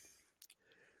shot,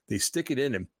 They stick it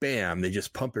in and bam, they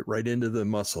just pump it right into the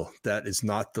muscle. That is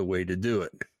not the way to do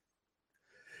it.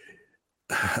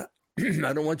 I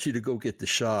don't want you to go get the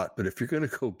shot, but if you're going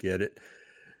to go get it,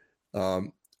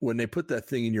 when they put that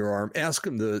thing in your arm, ask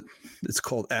them it's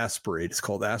called aspirate. It's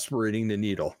called aspirating the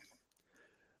needle.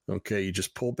 Okay, you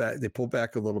just pull back. They pull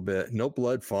back a little bit. No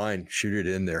blood, fine. Shoot it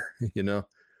in there.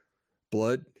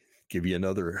 Blood, give you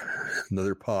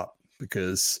another pop,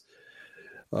 because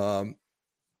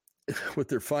what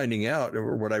they're finding out,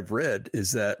 or what I've read,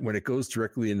 is that when it goes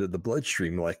directly into the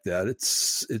bloodstream like that, it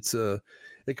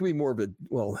can be more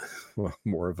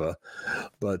of a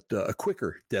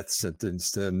quicker death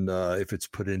sentence than if it's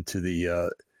put into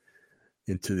the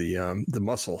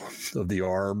muscle of the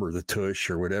arm or the tush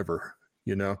or whatever,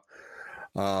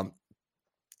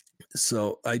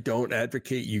 So I don't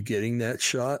advocate you getting that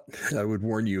shot. I would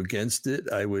warn you against it.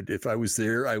 If I was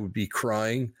there, I would be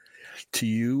crying to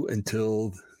you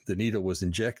until the needle was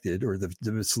injected, or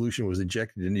the solution was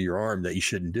injected into your arm, that you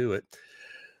shouldn't do it.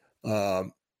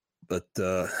 But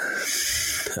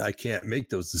I can't make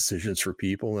those decisions for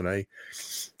people, but I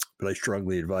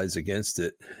strongly advise against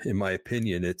it. In my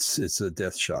opinion, it's a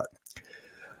death shot.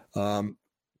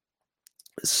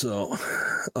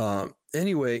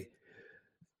 Anyway,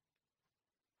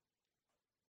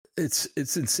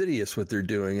 it's insidious what they're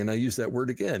doing, and I use that word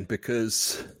again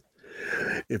because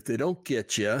if they don't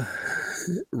get you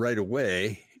right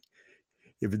away,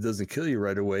 if it doesn't kill you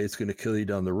right away, it's going to kill you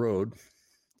down the road.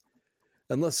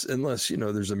 Unless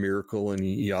there's a miracle and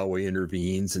Yahweh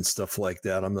intervenes and stuff like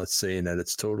that. I'm not saying that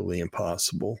it's totally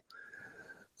impossible,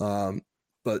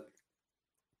 but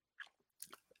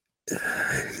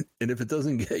and if it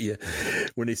doesn't get you,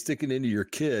 when they stick it into your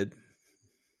kid,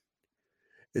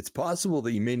 it's possible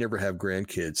that you may never have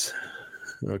grandkids.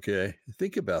 Okay,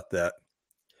 think about that.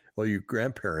 Well, your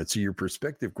grandparents or your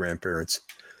prospective grandparents,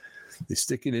 they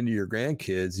stick it into your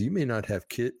grandkids. You may not have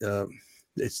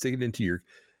they stick it into your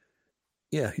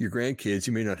grandkids.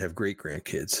 You may not have great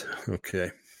grandkids.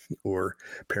 Okay, or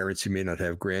parents, you may not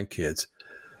have grandkids,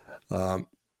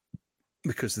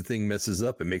 because the thing messes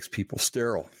up. It makes people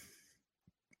sterile.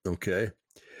 Okay,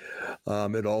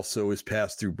 it also is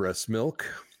passed through breast milk,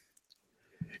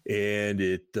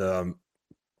 and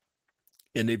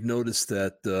and they've noticed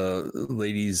that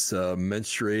ladies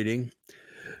menstruating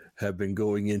have been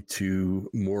going into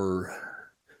more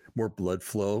blood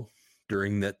flow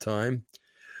during that time,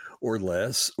 or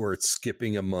less, or it's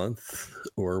skipping a month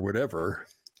or whatever.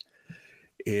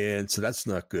 And so that's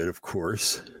not good, of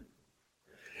course.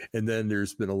 And then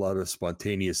there's been a lot of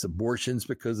spontaneous abortions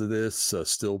because of this,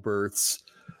 stillbirths,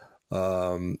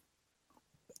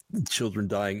 children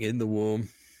dying in the womb.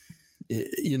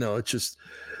 It's just,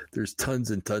 there's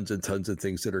tons and tons and tons of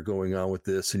things that are going on with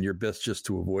this, and you're best just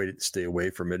to avoid it, stay away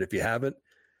from it. If you haven't,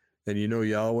 and you know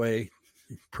Yahweh,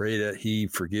 pray that he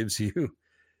forgives you,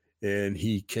 and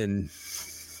he can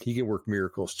work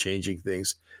miracles, changing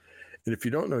things. And if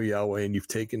you don't know Yahweh and you've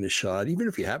taken the shot, even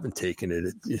if you haven't taken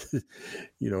it,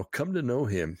 come to know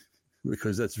him,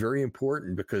 because that's very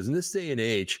important. Because in this day and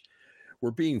age,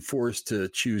 we're being forced to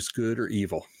choose good or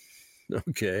evil.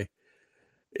 Okay.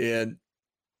 And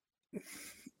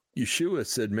Yeshua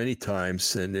said many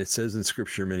times, and it says in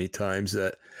scripture many times,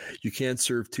 that you can't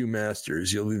serve two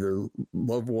masters. You'll either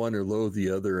love one or loathe the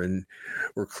other,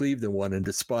 or cleave to one and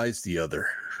despise the other.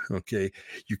 Okay.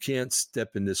 You can't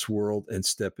step in this world and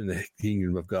step in the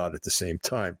kingdom of God at the same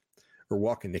time, or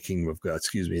walk in the kingdom of God,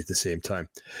 at the same time.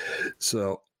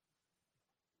 So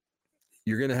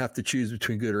you're going to have to choose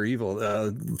between good or evil.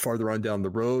 Farther on down the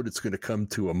road, it's going to come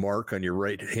to a mark on your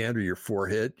right hand or your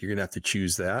forehead. You're going to have to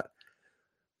choose that.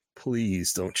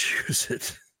 Please don't choose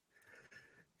it.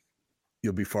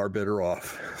 You'll be far better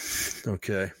off.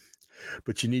 Okay.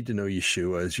 But you need to know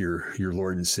Yeshua as your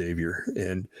Lord and Savior.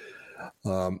 And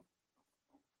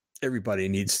everybody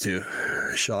needs to,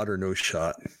 shot or no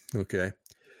shot. Okay.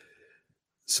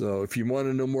 So if you want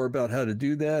to know more about how to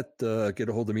do that, get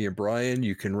a hold of me and Brian.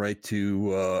 You can write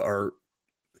to our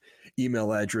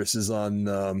email address is on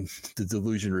the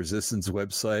Delusion Resistance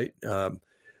website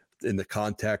in the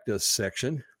Contact Us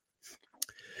section.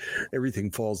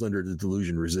 Everything falls under the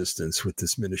Delusion Resistance with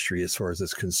this ministry, as far as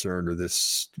it's concerned, or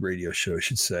this radio show, I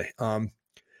should say.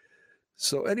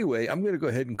 So anyway, I'm going to go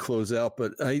ahead and close out,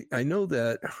 but I know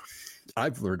that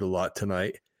I've learned a lot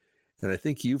tonight, and I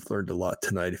think you've learned a lot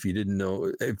tonight. If you didn't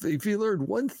know, if you learned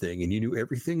one thing and you knew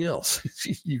everything else,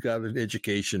 you got an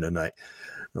education tonight.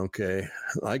 Okay.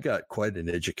 I got quite an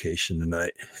education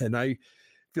tonight, and I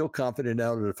feel confident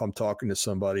now that if I'm talking to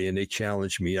somebody and they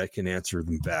challenge me, I can answer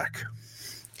them back.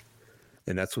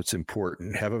 And that's what's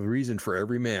important. Have a reason for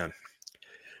every man.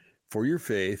 for your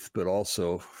faith, but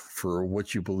also for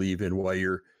what you believe in, why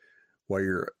you're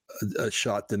a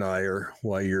shot denier,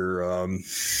 why you're an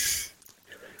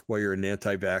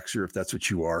anti-vaxxer, if that's what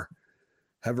you are.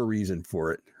 Have a reason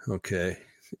for it, okay?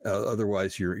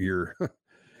 Otherwise, you're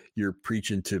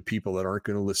preaching to people that aren't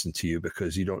going to listen to you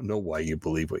because you don't know why you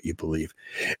believe what you believe.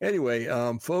 Anyway,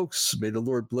 folks, may the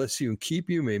Lord bless you and keep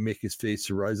you. May he make his face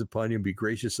to rise upon you and be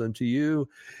gracious unto you.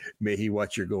 May he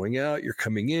watch your going out, you're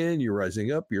coming in, you're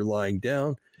rising up, you're lying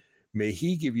down. May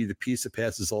he give you the peace that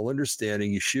passes all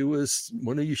understanding. One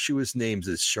of Yeshua's names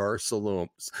is Sar Shalom,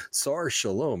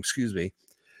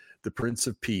 the Prince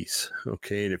of Peace.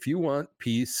 Okay, and if you want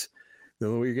peace, the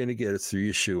only way you're going to get it is through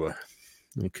Yeshua.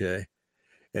 Okay,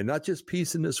 and not just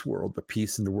peace in this world, but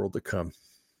peace in the world to come.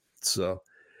 So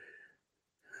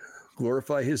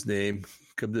glorify his name.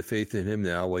 Come to faith in him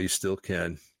now while you still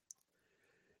can.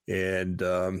 And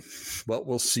well,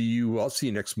 we'll see you. I'll see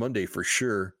you next Monday for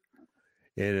sure.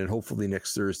 And then hopefully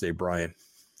next Thursday, Brian.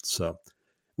 So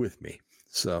with me.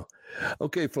 So,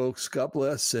 okay, folks, God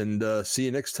bless and see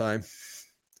you next time.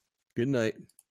 Good night.